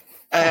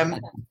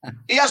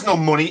 He has no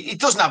money. He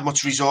doesn't have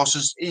much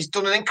resources. He's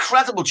done an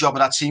incredible job of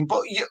that team.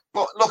 But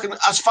look,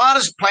 as far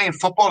as playing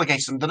football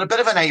against them, they're a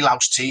bit of an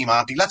A-louse team,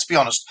 aren't they? Let's be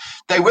honest.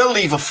 They will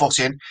leave a foot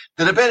in.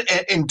 They're a bit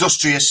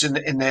industrious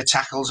in their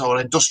tackles,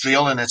 or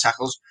industrial in their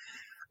tackles.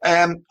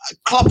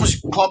 Klopp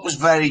was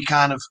very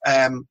kind of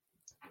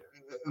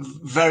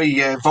very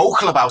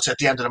vocal about it at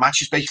the end of the match.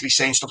 He's basically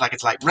saying stuff like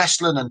it's like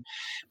wrestling.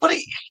 But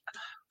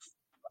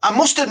I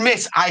must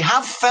admit, I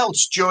have felt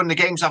during the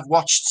games I've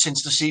watched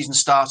since the season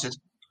started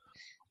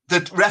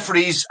that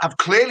referees have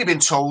clearly been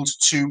told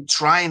to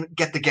try and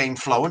get the game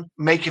flowing,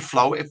 make it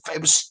flow. It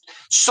was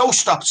so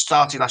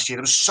stop-starty last year.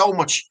 There was so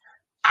much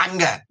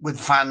anger with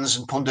fans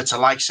and pundits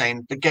alike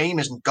saying the game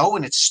isn't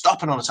going, it's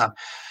stopping all the time.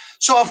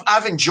 So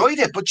I've enjoyed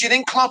it. But do you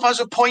think Klopp has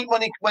a point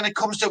when it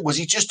comes to, was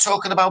he just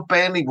talking about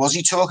Burnley? Was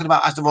he talking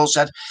about, as they've all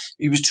said,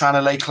 he was trying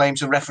to lay claim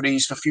to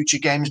referees for future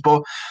games?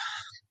 But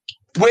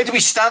where do we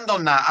stand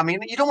on that? I mean,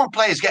 you don't want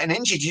players getting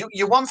injured.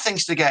 You want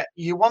things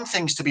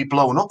to be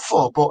blown up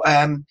for. But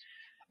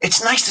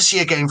it's nice to see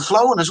a game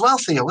flowing as well,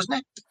 Theo, isn't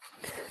it?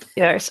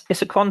 Yeah,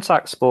 it's a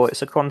contact sport.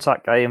 It's a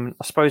contact game.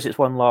 I suppose it's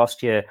one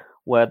last year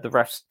where the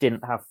refs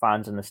didn't have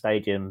fans in the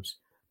stadiums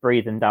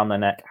breathing down their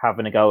neck,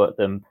 having a go at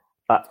them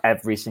at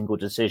every single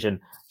decision.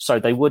 So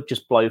they would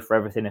just blow for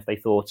everything if they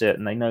thought it,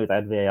 and they know they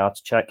had VAR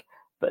to check.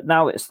 But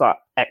now it's that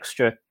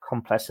extra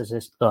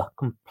complexity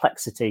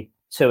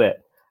to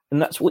it.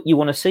 And that's what you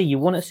want to see. You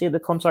want to see the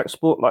contact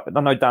sport. Like I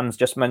know Dan's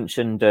just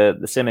mentioned the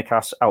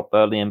Tsimikas out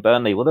Burnley and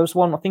Burnley. Well, there was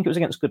one, I think it was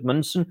against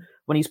Goodmanson,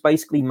 when he's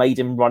basically made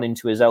him run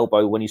into his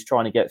elbow when he's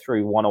trying to get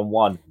through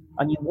one-on-one.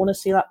 And you want to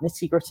see that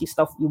nitty-gritty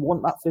stuff. You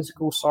want that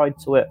physical side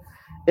to it.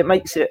 It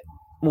makes it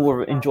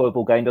more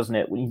enjoyable game, doesn't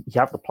it? When you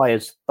have the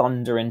players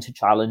thunder into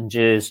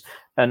challenges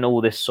and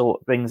all this sort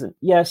of things. And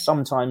yes,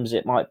 sometimes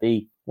it might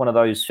be one of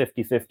those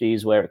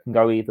 50-50s where it can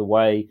go either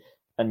way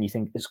and you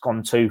think it's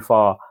gone too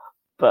far.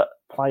 But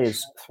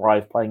players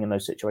thrive playing in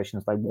those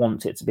situations. They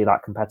want it to be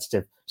that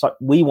competitive. It's like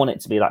we want it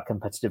to be that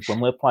competitive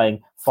when we're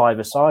playing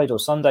five-a-side or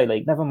Sunday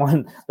League, never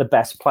mind the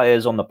best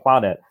players on the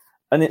planet.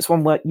 And it's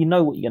one where you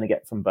know what you're going to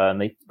get from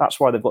Burnley. That's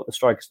why they've got the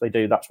strikers they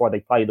do. That's why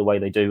they play the way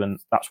they do. And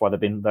that's why they've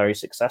been very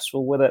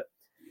successful with it.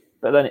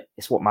 But then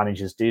it's what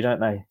managers do, don't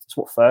they? It's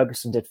what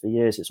Ferguson did for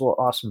years. It's what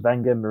Arsene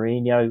Wenger,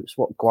 Mourinho, it's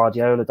what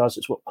Guardiola does.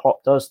 It's what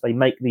Klopp does. They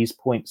make these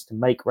points to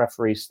make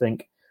referees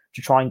think,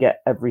 to try and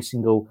get every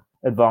single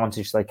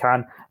advantage they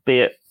can, be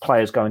it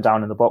players going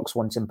down in the box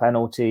wanting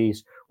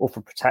penalties or for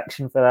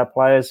protection for their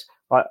players.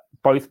 Like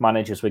both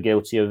managers were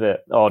guilty of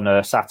it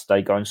on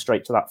Saturday, going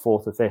straight to that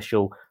fourth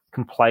official,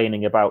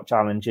 complaining about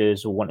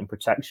challenges or wanting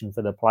protection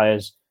for the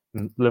players.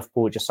 And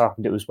Liverpool just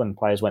happened, it was when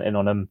players went in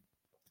on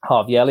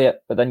Harvey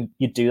Elliott, but then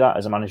you'd do that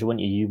as a manager,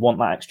 wouldn't you? You want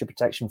that extra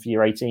protection for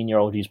your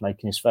 18-year-old who's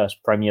making his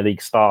first Premier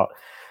League start.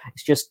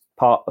 It's just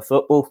part of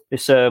football.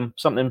 It's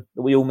something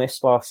that we all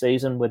missed last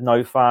season with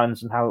no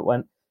fans and how it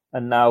went.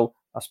 And now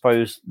I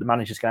suppose the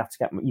manager's going to have to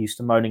get used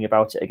to moaning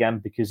about it again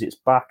because it's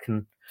back.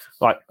 And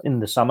like in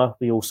the summer,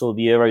 we all saw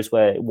the Euros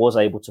where it was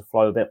able to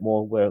flow a bit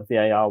more, where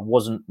VAR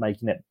wasn't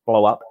making it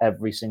blow up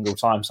every single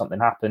time something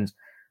happened.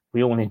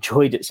 We all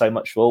enjoyed it so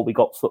much more. We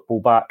got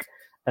football back.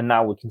 And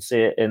now we can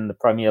see it in the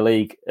Premier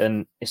League.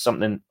 And it's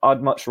something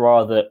I'd much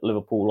rather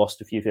Liverpool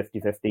lost a few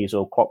 50-50s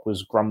or Klopp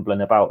was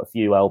grumbling about a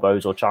few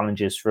elbows or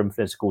challenges from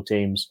physical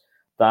teams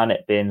than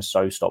it being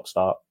so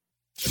stop-start.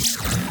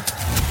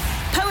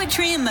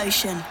 Poetry in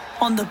Motion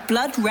on the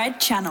Blood Red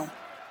Channel.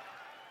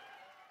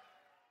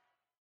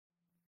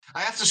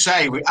 I have to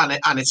say,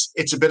 and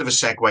it's a bit of a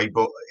segue,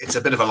 but it's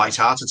a bit of a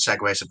light-hearted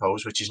segue, I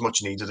suppose, which is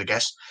much needed, I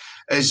guess.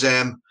 Is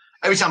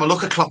every time I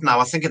look at Klopp now,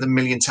 I think of the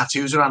million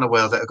tattoos around the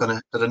world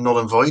that are null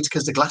and void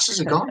because the glasses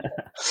are gone.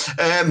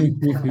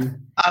 And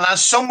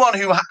as someone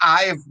who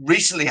I've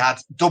recently had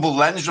double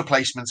lens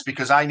replacements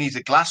because I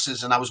needed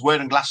glasses and I was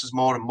wearing glasses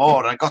more and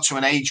more, and I got to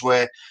an age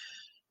where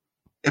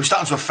it was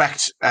starting to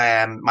affect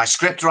my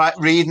script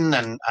reading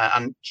and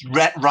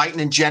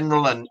writing in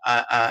general and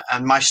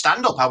my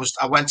stand-up.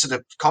 I went to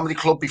the comedy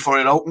club before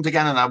it opened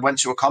again, and I went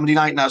to a comedy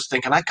night, and I was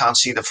thinking, I can't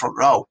see the front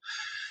row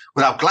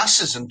without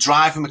glasses and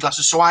driving with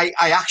glasses. So I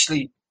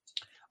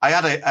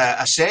had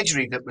a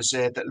surgery that was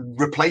that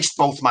replaced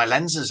both my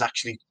lenses,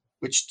 actually,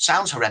 which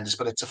sounds horrendous,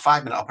 but it's a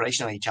 5-minute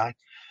operation on each eye.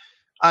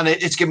 And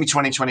it's given me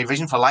 20/20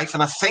 vision for life.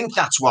 And I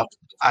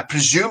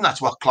presume that's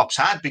what Klopp's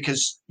had,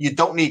 because you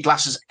don't need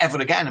glasses ever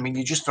again. I mean,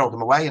 you just throw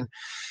them away. And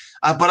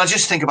but I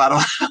just think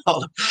about it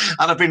all,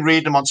 and I've been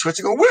reading them on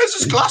Twitter going, where's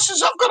his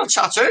glasses? I've got a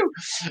tattoo.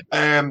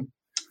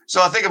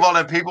 So I think of all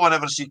them people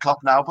whenever I see Klopp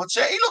now. But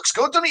he looks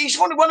good, doesn't he? He's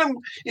one of them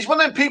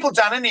people,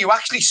 Dan, isn't he, who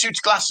actually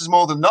suits glasses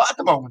more than not at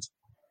the moment.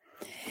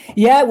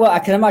 Yeah, well, I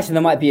can imagine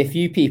there might be a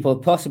few people,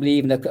 possibly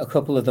even a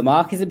couple of the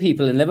marketing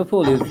people in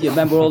Liverpool, who, you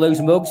remember all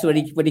those mugs when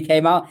he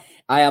came out?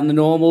 I am the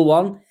normal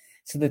one.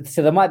 So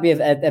there might be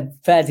a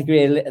fair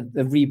degree of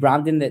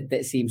rebranding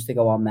that seems to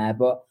go on there.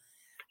 But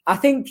I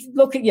think,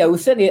 look at,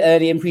 certainly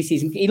early in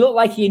pre-season, he looked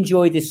like he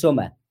enjoyed his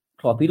summer,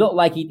 Klopp. He looked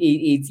like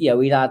he'd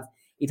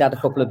had a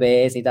couple of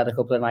beers, he'd had a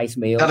couple of nice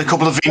meals. Had a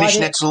couple of Wiener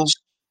Schnitzels.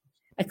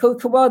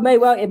 Well,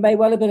 it may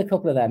well have been a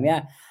couple of them,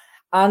 yeah.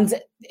 And,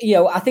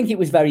 I think it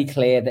was very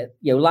clear that,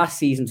 last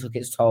season took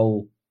its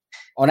toll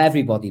on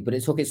everybody, but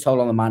it took its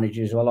toll on the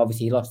manager as well.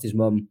 Obviously, he lost his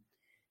mum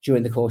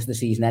during the course of the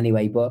season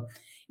anyway. But,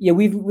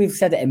 we've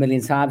said it a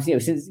million times,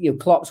 since,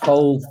 Klopp's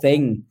whole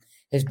thing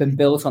has been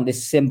built on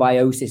this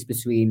symbiosis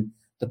between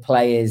the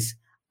players,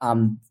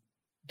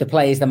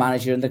 the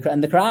manager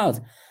and the crowd.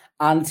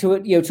 And to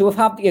have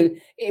had,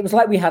 it was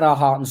like we had our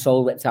heart and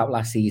soul ripped out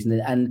last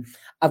season. And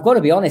I've got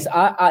to be honest,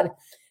 I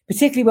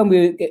particularly when we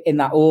were in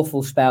that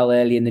awful spell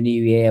early in the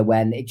new year,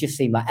 when it just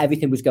seemed like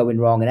everything was going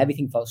wrong and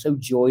everything felt so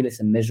joyless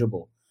and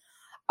miserable.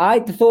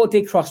 The thought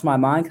did cross my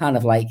mind, kind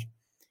of like,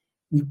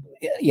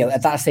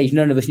 at that stage,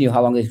 none of us knew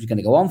how long this was going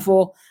to go on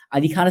for.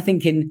 And you're kind of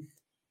thinking,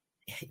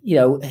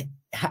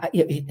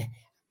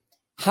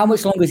 how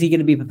much longer is he going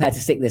to be prepared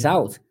to stick this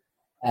out?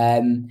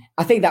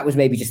 I think that was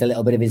maybe just a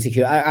little bit of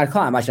insecurity. I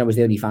can't imagine I was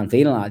the only fan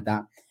feeling like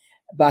that,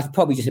 but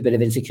probably just a bit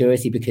of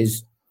insecurity,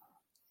 because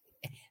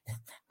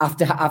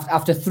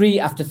after three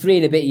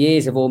and a bit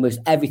years of almost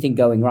everything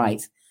going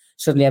right,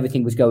 suddenly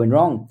everything was going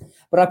wrong.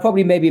 But I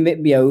probably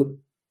maybe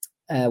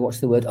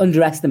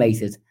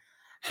underestimated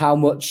how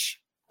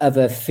much of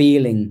a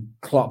feeling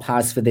Klopp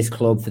has for this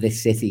club, for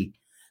this city,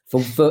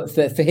 for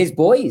his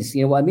boys.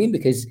 You know what I mean?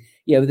 Because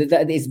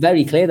it's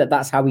very clear that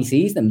that's how he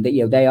sees them.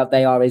 That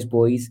they are his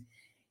boys.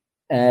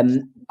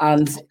 And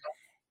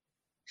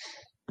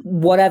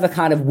whatever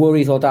kind of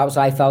worries or doubts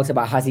I felt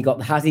about, has he got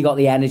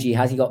the energy,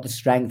 has he got the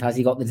strength, has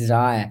he got the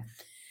desire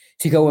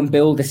to go and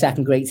build a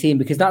second great team?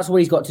 Because that's what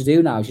he's got to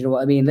do now. Do you know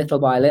what I mean? Little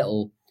by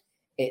little,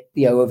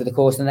 over the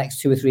course of the next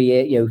 2 or 3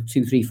 years,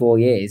 2, 3, 4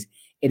 years,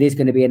 it is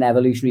going to be an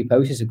evolutionary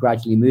process of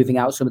gradually moving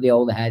out some of the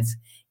older heads,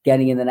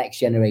 getting in the next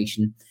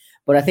generation.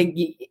 But I think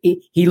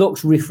he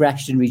looks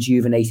refreshed and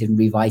rejuvenated and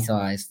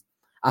revitalized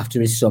after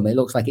his summer. It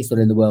looks like it's done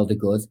in the world of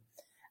good.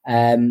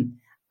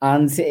 And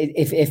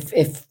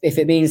if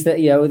it means that,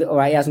 all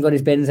right, he hasn't got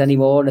his bins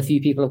anymore and a few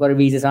people have got to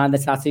redesign the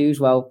tattoos,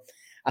 well,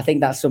 I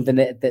think that's something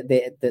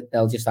that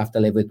they'll just have to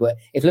live with. But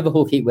if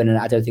Liverpool keep winning,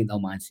 I don't think they'll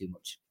mind too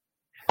much.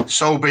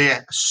 So be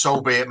it,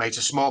 mate.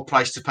 A small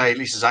price to pay, at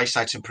least his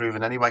eyesight's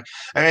improving anyway.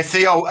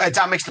 Theo,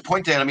 Dan makes the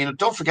point there. I mean,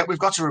 don't forget, we've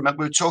got to remember,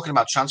 we were talking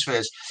about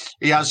transfers.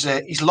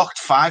 He's locked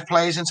 5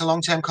 players into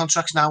long-term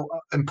contracts now,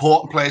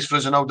 important players for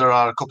us. I know there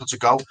are a couple to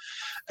go.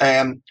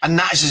 And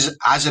that is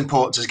as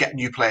important as getting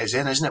new players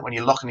in, isn't it? When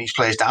you're locking these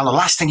players down, the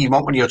last thing you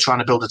want when you're trying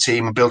to build a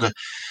team and build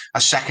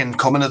a second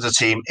coming of the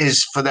team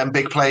is for them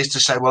big players to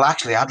say, well,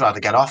 actually, I'd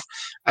rather get off.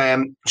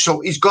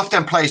 So he's got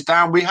them players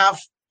down. We have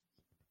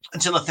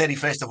until the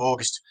 31st of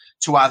August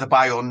to either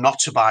buy or not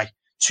to buy.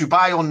 To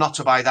buy or not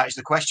to buy, that is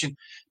the question.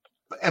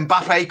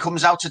 Mbappe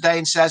comes out today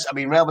and says,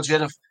 Real Madrid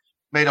have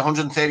made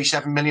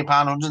 £137 million,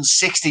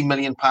 £160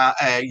 million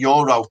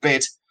euro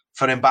bid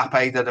for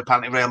Mbappe that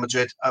apparently Real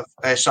Madrid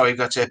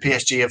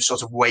PSG have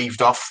sort of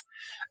waved off.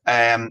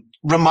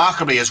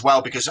 Remarkably as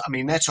well, because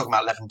they're talking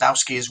about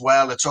Lewandowski as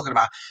well. They're talking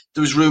about,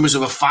 there was rumours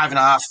of a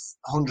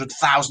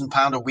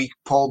 £550,000 a week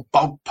Paul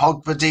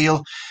Pogba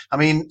deal.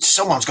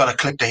 Someone's got to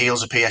clip the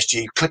heels of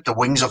PSG, clip the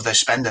wings of their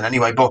spending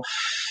anyway. But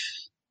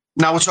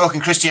now we're talking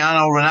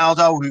Cristiano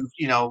Ronaldo, who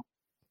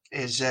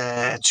is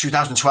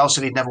 2012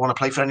 said he'd never want to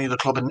play for any other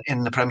club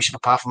in the Premiership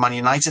apart from Man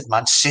United.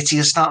 Man City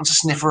is starting to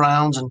sniff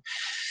around, and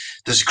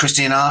there's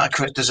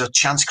a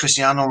chance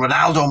Cristiano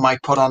Ronaldo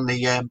might put on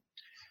the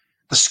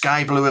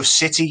sky blue of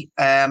City.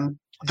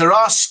 There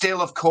are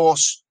still, of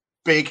course,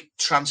 big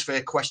transfer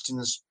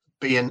questions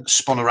being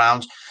spun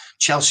around.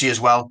 Chelsea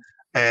as well.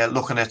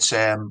 looking at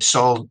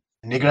Saul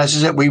Niguez,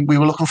 is it? We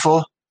were looking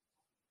for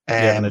the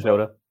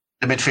midfielder.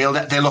 The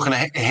midfielder. They're looking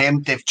at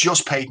him. They've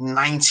just paid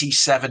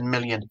 97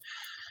 million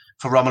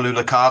for Romelu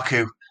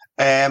Lukaku.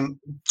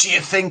 Do you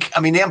think?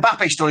 I mean, the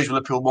Mbappe stories with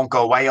Liverpool won't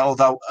go away.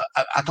 Although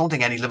I don't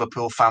think any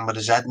Liverpool fan with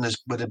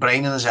a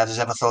brain in his head has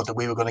ever thought that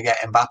we were going to get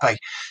Mbappe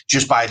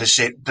just by the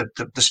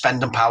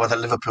spending power that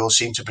Liverpool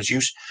seem to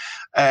produce.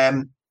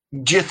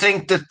 Do you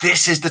think that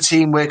this is the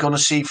team we're going to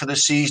see for the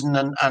season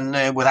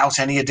and without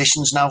any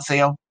additions now,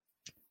 Theo?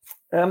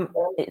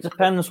 It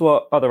depends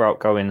what other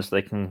outgoings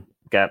they can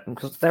get,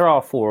 because there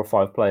are 4 or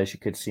 5 players you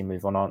could see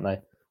move on, aren't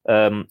they?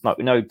 Like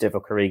we know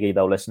Divock Origi,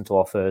 they'll listen to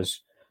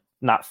offers.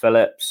 Nat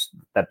Phillips,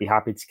 they'd be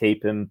happy to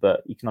keep him,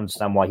 but you can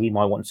understand why he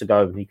might want to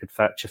go. He could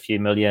fetch a few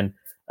million.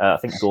 I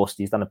think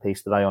Gorsty's done a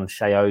piece today on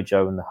Shea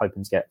Ojo, and they're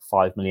hoping to get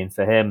 5 million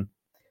for him.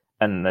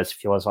 And there's a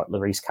few others like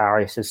Lloris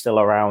Karius is still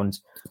around.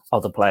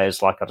 Other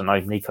players like, I don't know,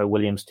 Nico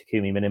Williams,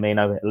 Takumi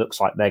Minamino, it looks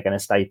like they're going to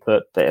stay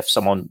put. But if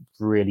someone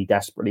really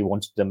desperately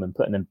wanted them and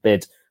put in a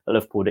bid that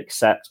Liverpool would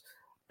accept,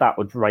 that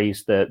would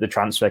raise the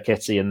transfer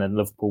kitty, and then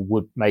Liverpool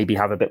would maybe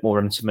have a bit more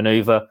room to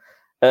manoeuvre.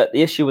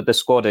 The issue with the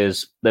squad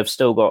is they've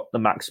still got the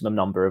maximum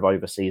number of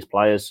overseas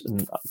players.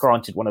 And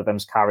granted, one of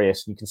them's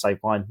Karius, and you can say,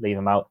 fine, leave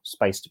him out,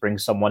 space to bring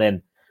someone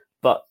in.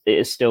 But it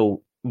is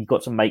still, you've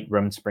got to make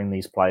room to bring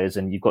these players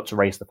in. You've got to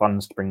raise the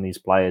funds to bring these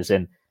players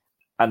in.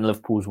 And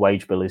Liverpool's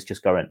wage bill is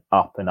just going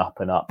up and up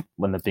and up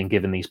when they've been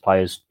given these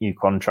players new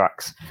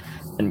contracts.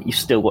 And you've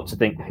still got to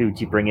think, who do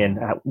you bring in?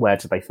 Where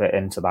do they fit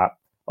into that?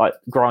 Like,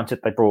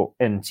 granted, they brought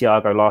in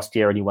Thiago last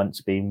year and he went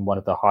to be one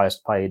of the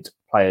highest paid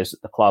players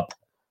at the club.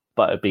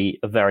 But it'd be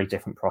a very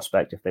different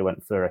prospect if they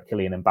went for a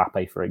Kylian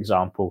Mbappe, for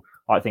example.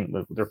 I think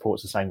the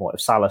reports are saying, what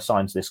if Salah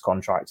signs this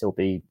contract, he'll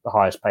be the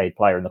highest paid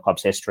player in the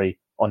club's history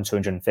on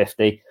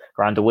 250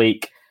 grand a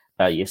week.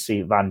 You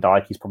see Van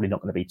Dijk, he's probably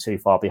not going to be too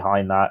far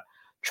behind that.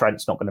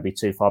 Trent's not going to be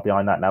too far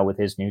behind that now with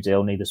his new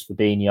deal. Neither's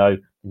Fabinho.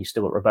 And you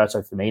still got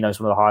Roberto Firmino's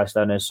one of the highest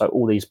earners. So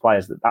all these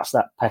players, that's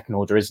that pecking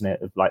order, isn't it?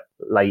 Of like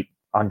late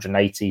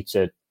 180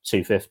 to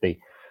 250.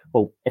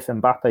 Well, if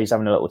Mbappe's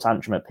having a little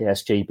tantrum at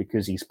PSG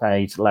because he's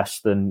paid less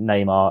than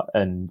Neymar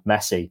and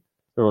Messi,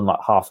 they're on like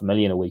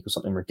 $500,000 a week or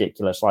something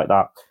ridiculous like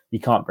that. You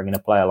can't bring in a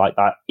player like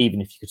that, even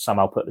if you could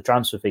somehow put the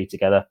transfer fee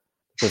together,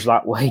 because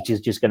that wage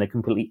is just going to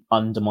completely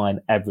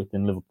undermine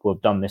everything Liverpool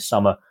have done this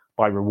summer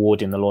by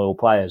rewarding the loyal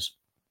players.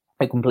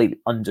 They completely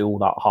undo all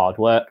that hard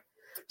work.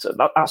 So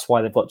that's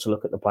why they've got to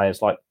look at the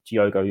players like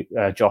Diogo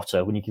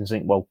Jota, when you can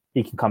think, well,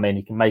 he can come in,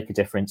 he can make a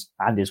difference,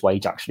 and his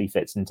wage actually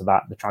fits into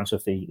that. The transfer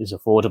fee is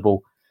affordable.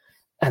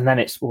 And then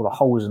it's all the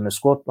holes in the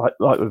squad,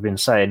 like we've been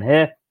saying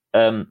here.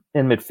 In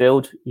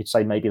midfield, you'd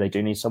say maybe they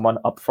do need someone.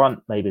 Up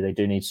front, maybe they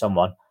do need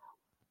someone.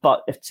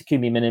 But if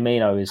Takumi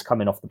Minamino is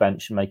coming off the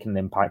bench and making an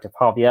impact, if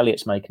Harvey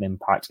Elliott's making an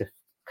impact, if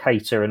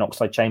Keita and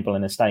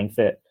Oxlade-Chamberlain are staying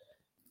fit,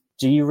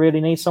 do you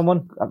really need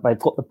someone? They've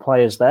got the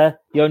players there.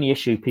 The only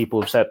issue people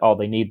have said,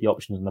 they need the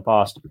options in the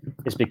past,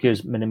 is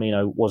because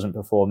Minamino wasn't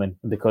performing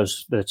and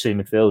because the two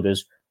midfielders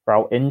were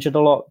out injured a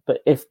lot.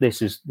 But if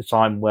this is the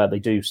time where they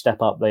do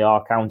step up, they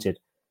are counted.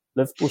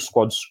 Liverpool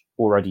squad's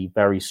already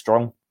very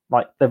strong.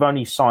 Like, they've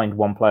only signed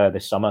one player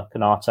this summer,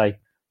 Konate,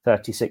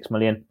 36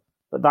 million,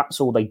 but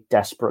that's all they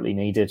desperately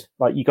needed.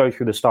 Like, you go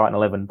through the starting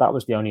 11, that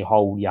was the only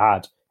hole you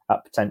had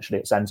potentially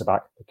at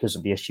centre-back because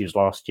of the issues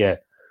last year.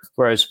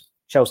 Whereas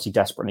Chelsea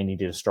desperately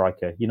needed a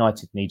striker.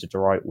 United needed a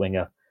right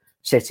winger.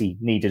 City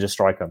needed a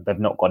striker. They've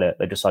not got it.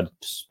 They decided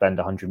to spend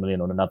 100 million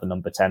on another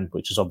number 10,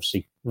 which is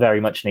obviously very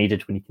much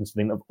needed when you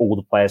consider of all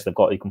the players they've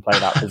got who can play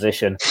that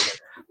position.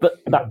 But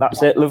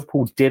that's it.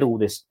 Liverpool did all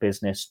this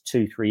business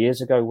 2-3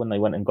 years ago when they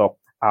went and got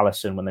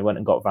Alisson, when they went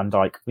and got Van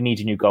Dijk. We need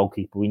a new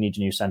goalkeeper. We need a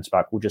new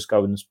centre-back. We'll just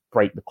go and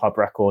break the club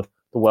record,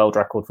 the world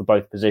record for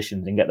both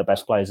positions, and get the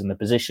best players in the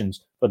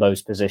positions for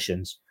those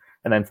positions.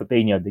 And then for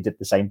Fabinho, they did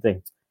the same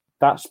thing.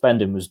 That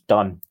spending was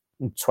done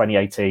in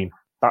 2018.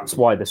 That's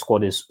why the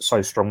squad is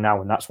so strong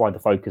now, and that's why the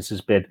focus has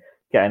been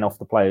getting off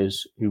the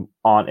players who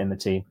aren't in the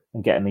team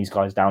and getting these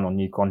guys down on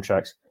new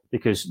contracts,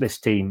 because this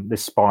team,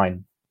 this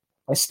spine,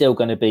 is still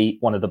going to be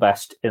one of the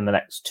best in the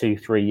next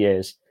 2-3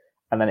 years.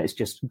 And then it's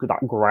just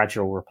that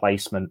gradual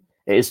replacement.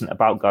 It isn't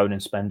about going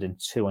and spending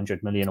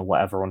 200 million or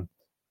whatever on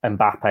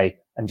Mbappe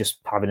and just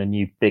having a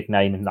new big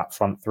name in that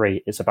front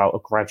three. It's about a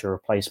gradual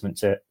replacement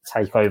to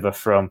take over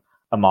from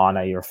a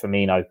Mane or a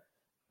Firmino.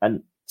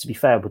 And to be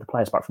fair, with the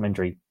players back from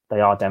injury,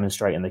 they are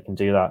demonstrating they can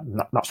do that.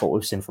 And that's what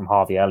we've seen from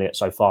Harvey Elliott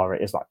so far.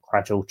 It is that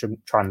gradual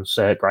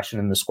transgression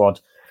in the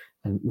squad.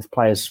 And with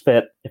players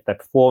fit, if they're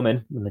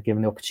performing and they're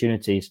given the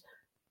opportunities,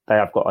 they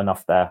have got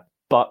enough there.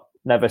 But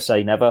never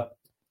say never.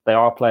 They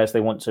are players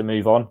they want to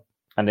move on.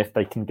 And if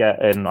they can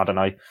get in,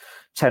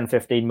 10,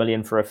 15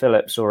 million for a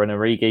Phillips or an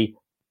Origi,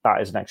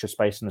 that is an extra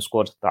space in the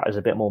squad. That is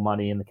a bit more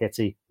money in the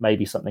kitty.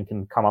 Maybe something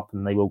can come up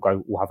and they will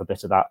go, we'll have a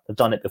bit of that. They've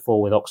done it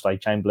before with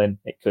Oxlade-Chamberlain.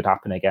 It could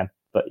happen again.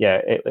 But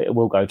yeah, it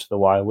will go to the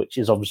wire, which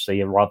is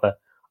obviously a rather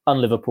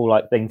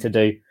un-Liverpool-like thing to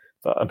do.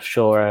 But I'm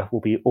sure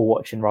we'll be all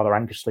watching rather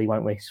anxiously,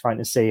 won't we? Trying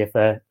to see if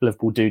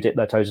Liverpool do dip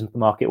their toes into the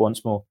market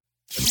once more.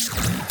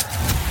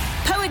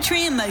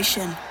 Commentary in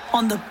Motion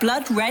on the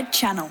Blood Red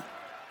Channel.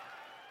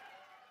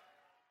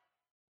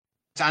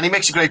 And he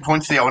makes a great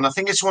point, Theo, and I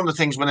think it's one of the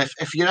things when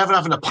if you're ever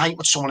having a pint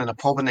with someone in a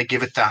pub and they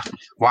give it that,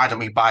 why don't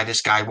we buy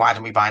this guy? Why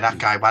don't we buy that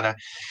guy?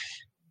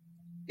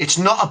 It's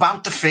not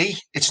about the fee.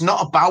 It's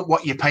not about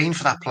what you're paying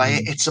for that player.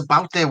 It's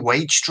about their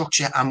wage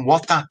structure and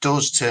what that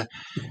does to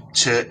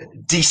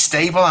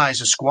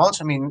destabilize a squad.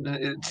 I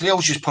mean,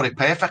 Theo's just put it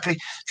perfectly.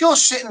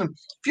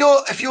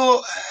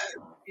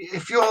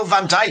 If you're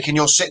Van Dijk and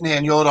you're sitting there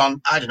and you're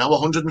on, I don't know,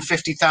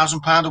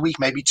 £150,000 a week,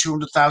 maybe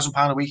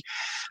 £200,000 a week,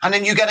 and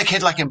then you get a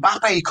kid like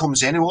Mbappe, he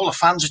comes in, who all the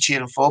fans are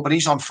cheering for, but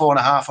he's on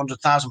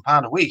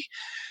 £450,000 a week.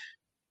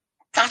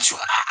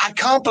 I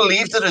can't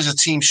believe there is a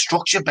team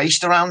structure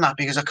based around that,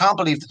 because I can't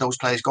believe that those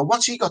players go,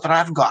 what's he got that I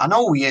haven't got? I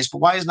know who he is, but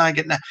why isn't I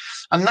getting there?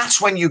 And that's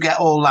when you get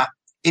all that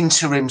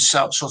interim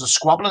sort of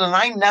squabbling. And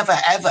I never,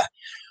 ever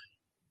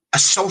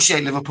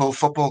associate Liverpool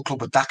Football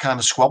Club with that kind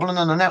of squabbling,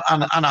 and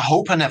I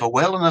hope I never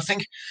will. And I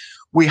think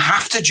we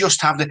have to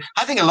just have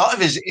I think a lot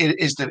of it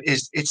is the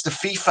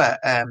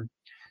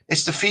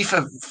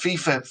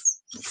FIFA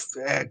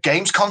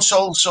games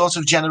console sort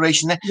of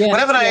generation.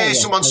 Whenever I hear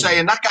someone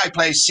saying that guy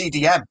plays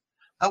CDM,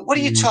 what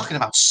are you talking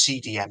about,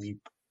 CDM, you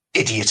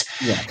idiot?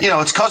 Yeah. You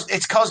know, it's because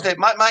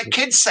my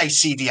kids say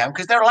CDM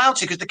because they're allowed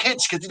to, because they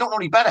don't know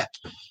any better.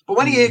 But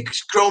when you hear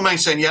grown men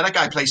saying, yeah, that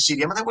guy plays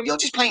CDM, I think, well, you're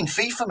just playing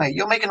FIFA, mate.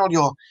 You're making all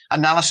your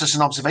analysis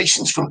and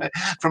observations from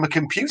a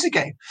computer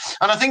game.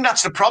 And I think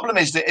that's the problem,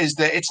 is that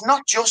it's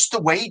not just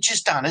the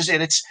wages, Dan, is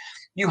it?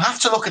 You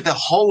have to look at the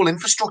whole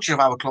infrastructure of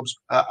our club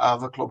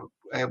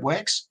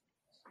works.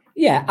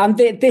 Yeah, and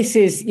this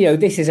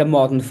is a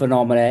modern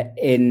phenomenon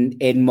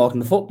in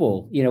modern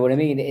football. You know what I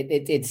mean?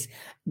 It's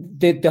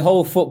the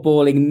whole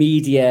footballing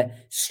media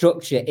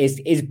structure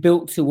is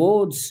built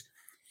towards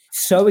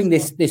sowing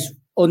this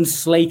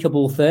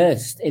unslakable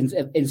thirst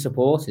in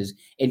supporters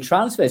in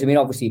transfers. I mean,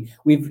 obviously,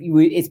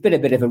 it's been a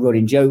bit of a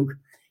running joke.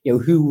 You know,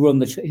 who won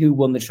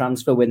the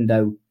transfer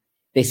window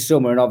this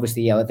summer, and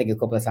obviously, I think a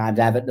couple of times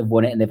Everton have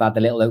won it, and they've had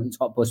the little open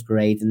top bus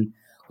parade, and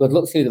good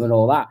luck to them and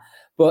all that.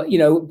 But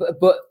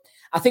but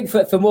I think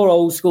for more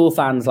old school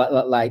fans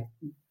like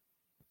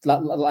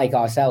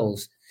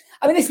ourselves,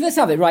 I mean, let's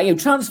have it right. You know,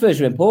 transfers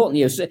are important.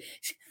 You know,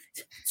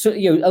 so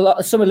you know,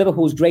 some of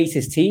Liverpool's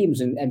greatest teams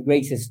and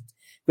greatest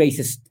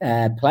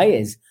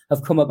players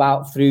have come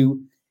about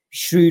through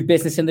shrewd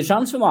business in the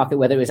transfer market.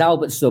 Whether it was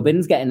Albert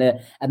Stubbins getting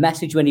a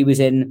message when he was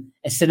in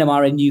a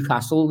cinema in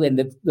Newcastle in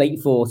the late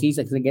 40s,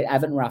 I think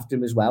Everton were after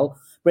him as well,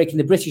 breaking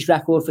the British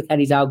record for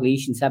Kenny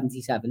Dalglish in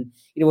 77.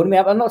 You know what I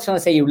mean? I'm not trying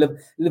to say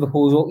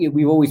Liverpool,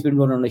 we've always been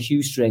running on a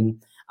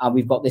shoestring and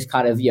we've got this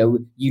kind of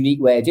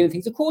unique way of doing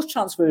things. Of course,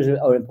 transfers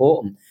are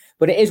important,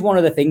 but it is one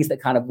of the things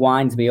that kind of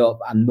winds me up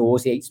and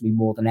nauseates me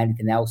more than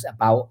anything else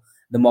about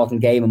the modern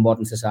game and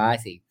modern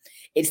society.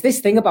 It's this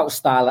thing about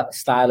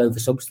style over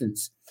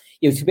substance.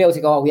 You know, to be able to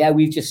go, oh yeah,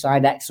 we've just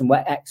signed X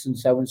and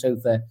so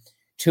for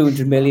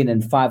 200 million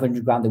and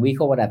 500 grand a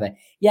week or whatever.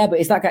 Yeah, but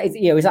is that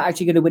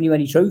actually going to win you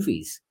any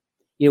trophies?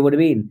 You know what I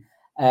mean?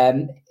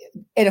 In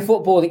a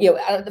football,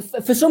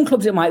 for some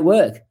clubs it might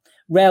work.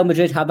 Real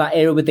Madrid had that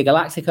era with the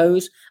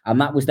Galacticos, and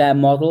that was their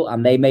model,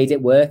 and they made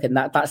it work, and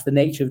that's the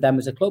nature of them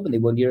as a club, and they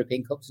won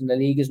European Cups and the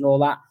Ligas and all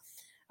that.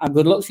 And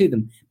good luck to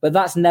them. But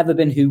that's never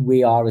been who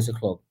we are as a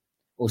club,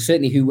 or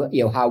certainly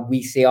how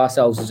we see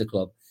ourselves as a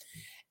club.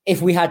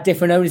 If we had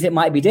different owners, it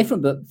might be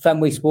different. But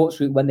Fenway Sports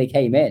Group, when they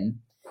came in,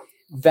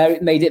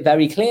 made it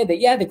very clear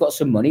that they've got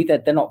some money,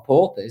 that they're not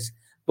paupers,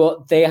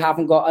 but they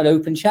haven't got an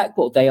open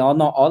checkbook. They are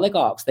not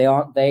oligarchs. They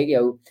are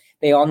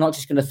not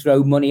just going to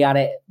throw money at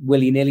it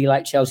willy-nilly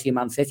like Chelsea and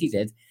Man City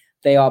did.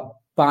 They are,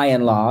 by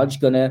and large,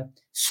 going to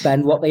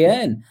spend what they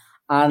earn.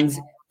 And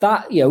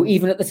that,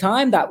 even at the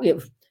time,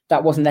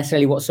 that wasn't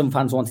necessarily what some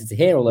fans wanted to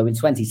hear. Although in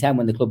 2010,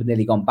 when the club had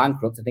nearly gone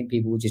bankrupt, I think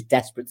people were just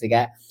desperate to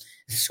get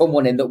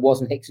someone in that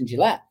wasn't Hicks and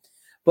Gillette.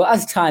 But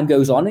as time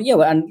goes on,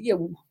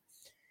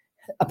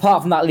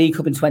 apart from that League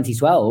Cup in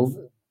 2012,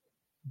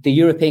 the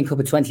European Cup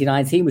of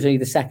 2019 was only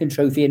the second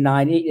trophy in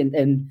 9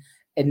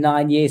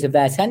 years of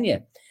their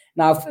tenure.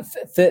 Now,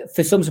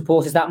 for some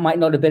supporters, that might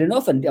not have been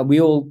enough, and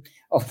we all,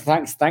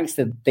 thanks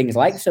to things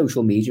like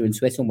social media and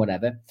Twitter and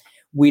whatever,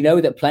 we know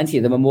that plenty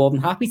of them are more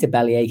than happy to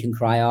bellyache and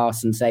cry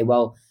arse and say,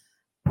 well,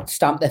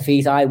 stamp their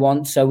feet, I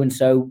want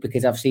so-and-so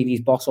because I've seen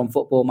his boss on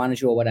Football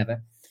Manager or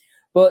whatever.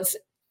 But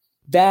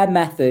their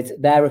method,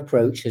 their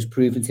approach has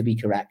proven to be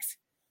correct.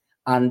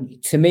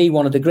 And to me,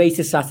 one of the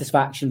greatest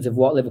satisfactions of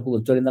what Liverpool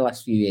have done in the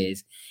last few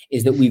years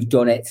is that we've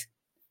done it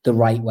the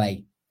right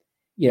way.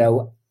 I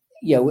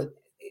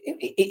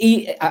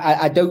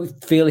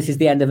don't feel this is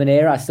the end of an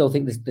era. I still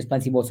think there's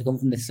plenty more to come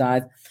from this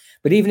side.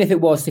 But even if it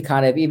was to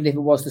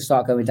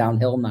start going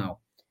downhill now,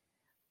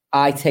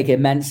 I take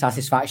immense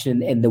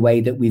satisfaction in the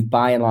way that we've,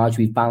 by and large,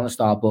 we've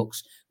balanced our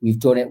books. We've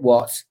done it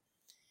I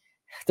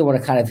don't want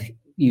to kind of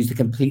use the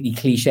completely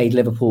cliched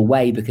Liverpool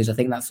way, because I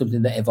think that's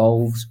something that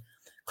evolves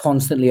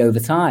constantly over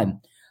time.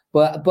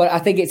 But I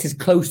think it's as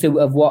close to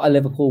of what a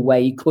Liverpool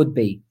way could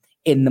be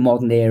in the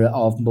modern era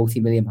of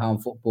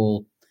multi-million-pound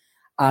football.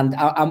 And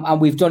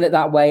we've done it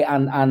that way.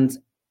 And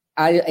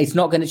It's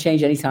not going to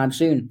change anytime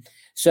soon.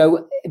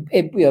 So,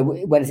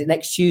 when is it?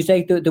 Next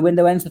Tuesday, the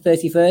window ends the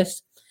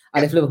 31st.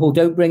 And if Liverpool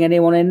don't bring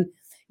anyone in,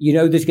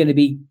 there's going to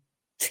be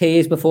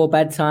tears before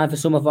bedtime for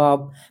some of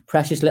our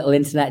precious little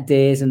internet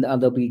days, and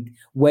there'll be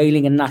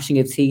wailing and gnashing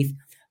of teeth.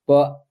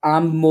 But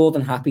I'm more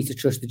than happy to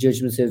trust the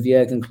judgments of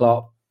Jurgen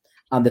Klopp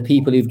and the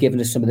people who've given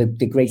us some of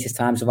the greatest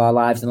times of our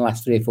lives in the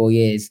last 3 or 4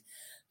 years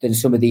than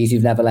some of these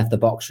who've never left the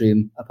box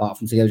room apart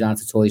from to go down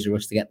to Toys R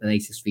Us to get the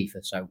latest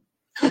FIFA. So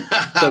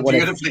don't want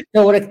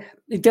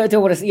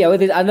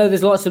to. I know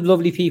there's lots of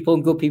lovely people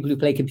and good people who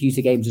play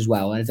computer games as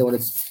well, and I don't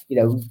want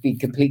to, be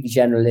completely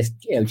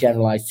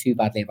generalized too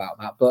badly about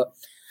that. But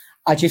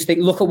I just think,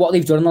 look at what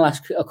they've done in the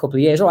last couple of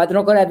years. All right, they're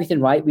not got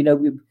everything right. We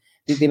know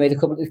they made a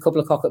couple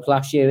of cock-ups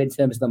last year in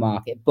terms of the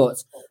market,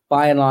 but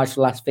by and large, for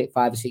the last 5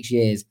 or 6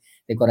 years,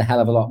 they've got a hell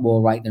of a lot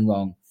more right than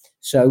wrong.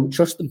 So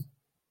trust them.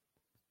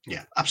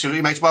 Yeah,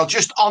 absolutely, mate. Well,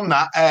 just on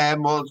that,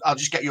 I'll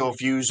just get your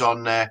views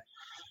on the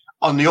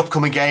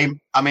upcoming game.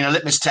 I mean, a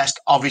litmus test,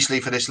 obviously,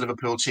 for this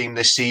Liverpool team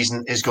this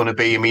season is going to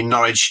be,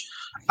 Norwich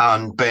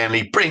and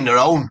Burnley bring their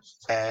own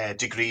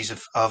degrees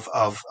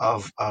of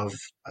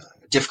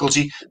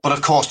difficulty, but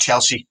of course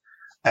Chelsea,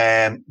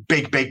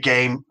 big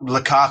game.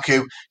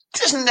 Lukaku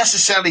doesn't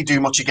necessarily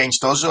do much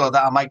against us, or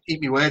that I might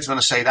eat my words when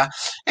I say that.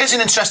 Here's an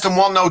interesting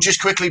one though,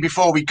 just quickly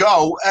before we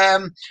go.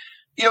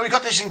 We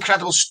got this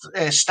incredible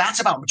stat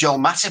about Joel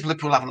Matip.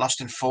 Liverpool haven't lost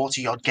in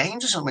 40 odd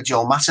games or something with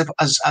Joel Matip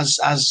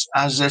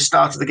as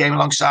started the game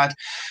alongside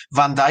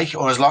Van Dijk,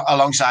 or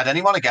alongside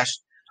anyone, I guess.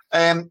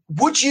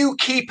 Would you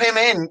keep him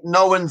in,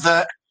 knowing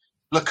that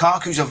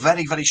Lukaku's a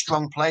very, very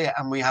strong player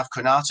and we have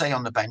Konate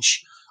on the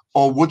bench?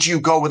 Or would you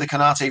go with a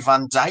Konate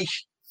Van Dijk?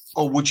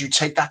 Or would you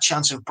take that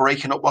chance of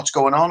breaking up what's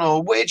going on?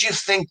 Or where do you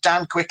think,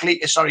 Dan,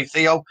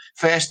 Theo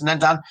first and then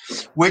Dan,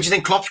 where do you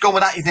think Klopp's going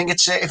with that? You think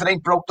it's if it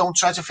ain't broke, don't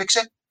try to fix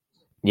it?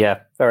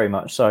 Yeah, very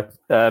much so.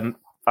 Van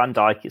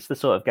Dijk, it's the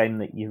sort of game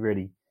that you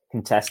really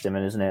can test him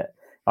in, isn't it?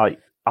 Like,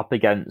 up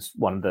against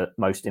one of the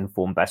most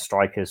informed best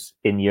strikers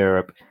in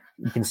Europe,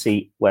 you can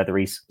see whether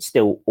he's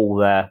still all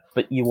there,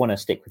 but you want to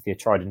stick with your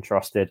tried and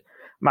trusted.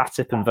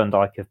 Matip and Van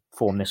Dijk have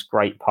formed this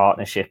great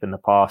partnership in the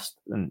past,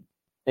 and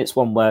it's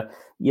one where,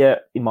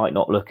 he might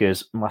not look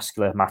as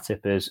muscular,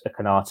 Matip, as a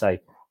Konate,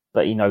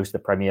 but he knows the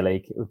Premier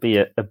League. It would be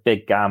a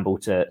big gamble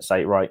to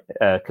say, right,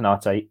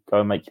 Konate, go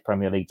and make your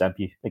Premier League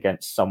debut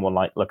against someone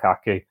like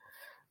Lukaku.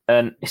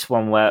 And it's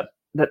one where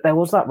there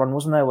was that run,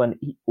 wasn't there, when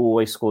he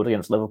always scored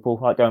against Liverpool,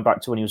 like going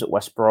back to when he was at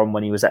West Brom,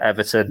 when he was at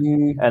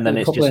Everton. And then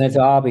it's just in the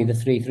derby, the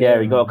 3-3. Yeah,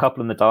 he got a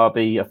couple in the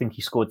derby. I think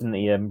he scored in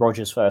the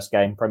Rodgers' first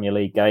game, Premier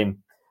League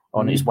game,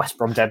 on his West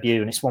Brom debut.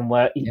 And it's one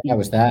where... I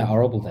was there.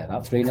 Horrible there.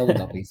 That 3-0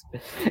 derbies.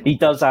 He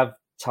does have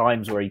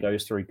times where he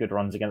goes through good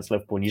runs against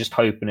Liverpool, and you're just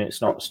hoping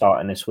it's not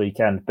starting this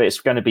weekend. But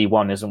it's going to be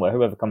one, isn't it, where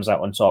whoever comes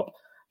out on top,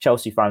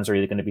 Chelsea fans are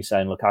either going to be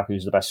saying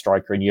Lukaku's the best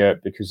striker in Europe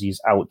because he's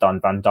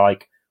outdone Van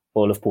Dijk,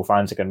 or Liverpool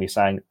fans are going to be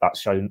saying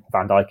that's shown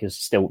Van Dijk is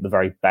still the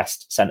very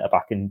best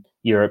centre-back in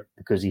Europe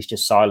because he's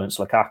just silenced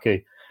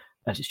Lukaku.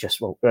 And it's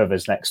just, well,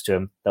 whoever's next to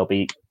him, there'll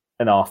be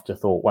an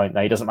afterthought, won't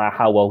they? It doesn't matter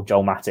how well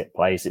Joel Matip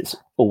plays. It's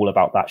all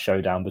about that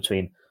showdown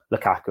between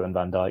Lukaku and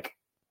Van Dijk.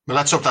 Well,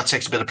 let's hope that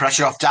takes a bit of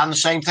pressure off. Dan, the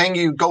same thing.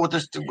 You go with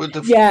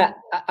the. Yeah,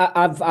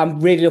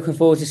 I'm really looking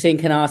forward to seeing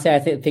Konate. I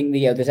think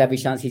there's every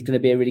chance he's going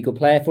to be a really good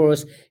player for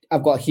us.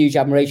 I've got huge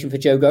admiration for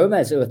Joe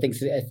Gomez, who I think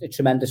is a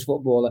tremendous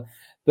footballer.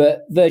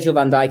 But Virgil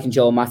van Dijk and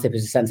Joel Matip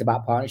is a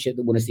centre-back partnership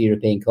that won us the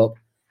European Cup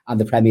and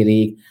the Premier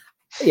League.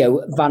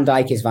 Van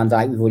Dijk is Van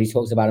Dijk. We've already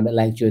talked about him at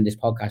length during this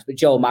podcast. But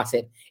Joel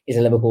Matip is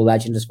a Liverpool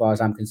legend as far as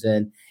I'm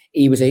concerned.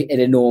 He was an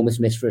enormous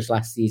miss for us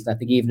last season. I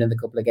think even in the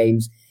couple of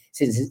games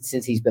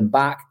since he's been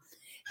back,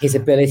 his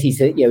ability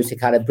to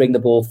kind of bring the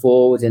ball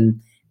forward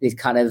and this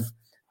kind of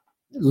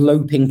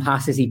loping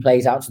passes he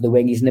plays out to the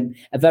wing is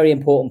a very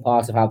important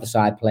part of how the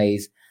side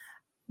plays.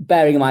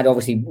 Bearing in mind,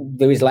 obviously,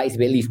 there is likely to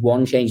be at least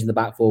one change in the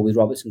back four with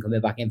Robertson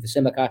coming back in for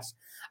Tsimikas.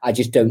 I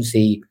just don't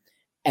see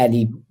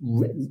any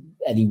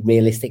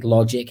realistic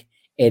logic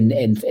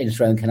in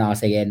throwing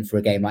Konate in for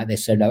a game like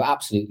this. So no,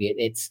 absolutely,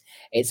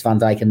 it's Van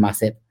Dijk and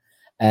Matip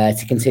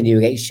to continue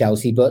against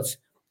Chelsea. But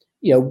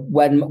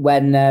when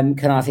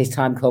Konate's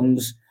time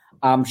comes,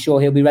 I'm sure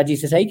he'll be ready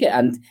to take it.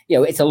 And,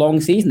 it's a long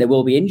season. There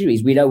will be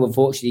injuries. We know,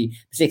 unfortunately,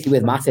 particularly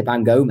with Matip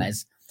and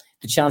Gomez,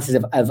 the chances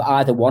of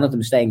either one of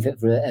them staying fit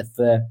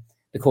for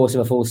the course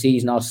of a full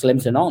season are slim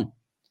to none.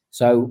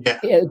 So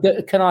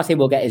Konate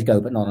will get his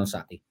go, but not on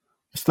Saturday.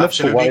 It's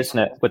the way, isn't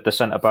it, with the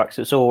centre-backs?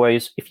 It's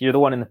always, if you're the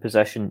one in the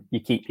possession, you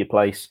keep your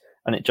place.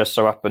 And it just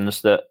so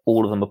happens that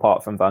all of them,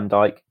 apart from Van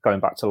Dijk,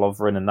 going back to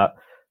Lovren and that,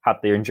 had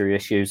their injury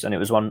issues, and it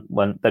was one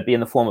when they'd be in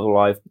the form of a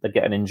life, they'd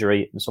get an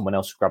injury and someone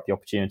else would grab the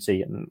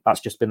opportunity. And that's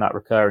just been that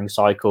recurring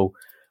cycle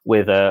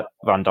with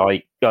Van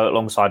Dijk, go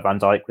alongside Van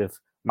Dijk with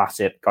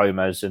Matip,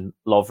 Gomez and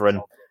Lovren.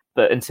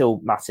 But until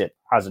Matip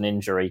has an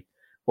injury,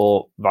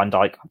 or Van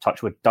Dijk,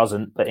 touchwood,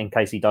 doesn't, but in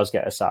case he does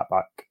get a sat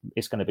back,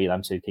 it's going to be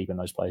them two keeping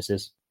those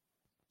places.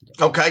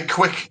 Okay,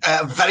 quick,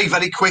 very,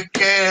 very quick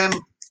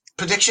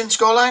prediction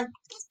scoreline,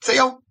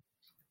 Theo?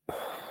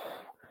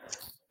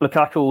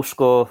 Lukaku will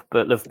score,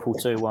 but Liverpool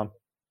 2-1.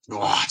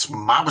 Oh,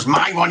 that was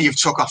my one you've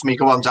took off me.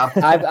 Go on, Dan.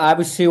 I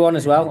was 2-1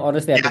 as well.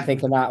 Honestly, I've been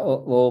thinking that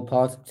all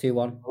part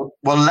 2-1.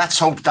 Well, let's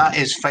hope that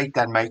is fate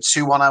then, mate.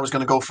 2-1 I was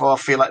going to go for. I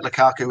feel like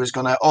Lukaku is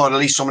going to, or at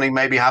least somebody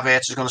maybe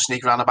Havertz is going to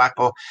sneak around the back,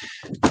 but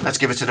let's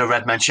give it to the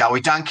red men, shall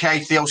we? Dan K,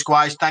 Theo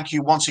Squires, thank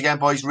you once again,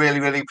 boys. Really,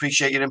 really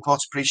appreciate your input.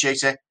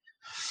 Appreciate it.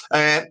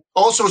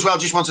 Also, as well,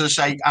 just wanted to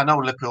say, I know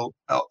Liverpool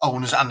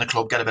owners and the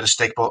club get a bit of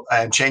stick, but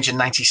changing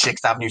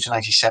 96th Avenue to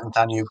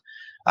 97th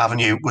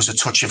Avenue was a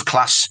touch of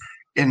class,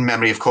 in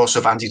memory, of course,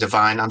 of Andrew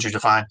Devine,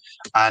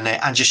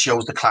 and just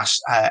shows the class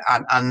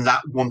and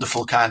that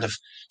wonderful kind of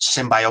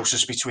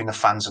symbiosis between the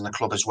fans and the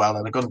club as well.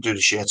 And they're going to do the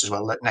shirts as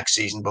well next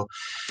season, but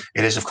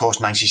it is, of course,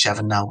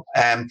 97 now.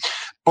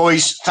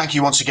 Boys, thank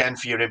you once again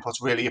for your input.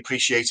 Really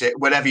appreciate it.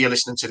 Wherever you're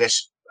listening to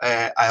this,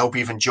 I hope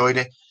you've enjoyed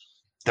it.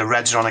 The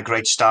Reds are on a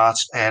great start.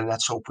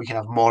 Let's hope we can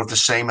have more of the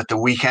same at the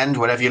weekend.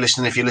 Wherever you're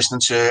listening, if you're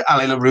listening to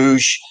Ali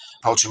LaRouge,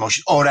 Poetry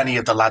Motion, or any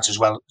of the lads as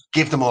well,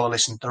 give them all a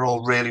listen. They're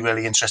all really,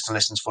 really interesting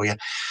listens for you.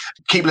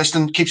 Keep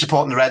listening, keep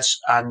supporting the Reds,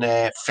 and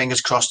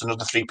fingers crossed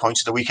another 3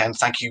 points at the weekend.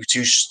 Thank you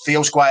to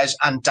Theo Squires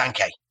and Dan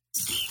K.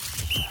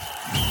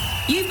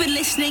 You've been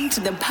listening to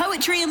the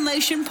Poetry in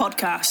Motion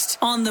podcast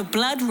on the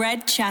Blood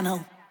Red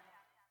channel.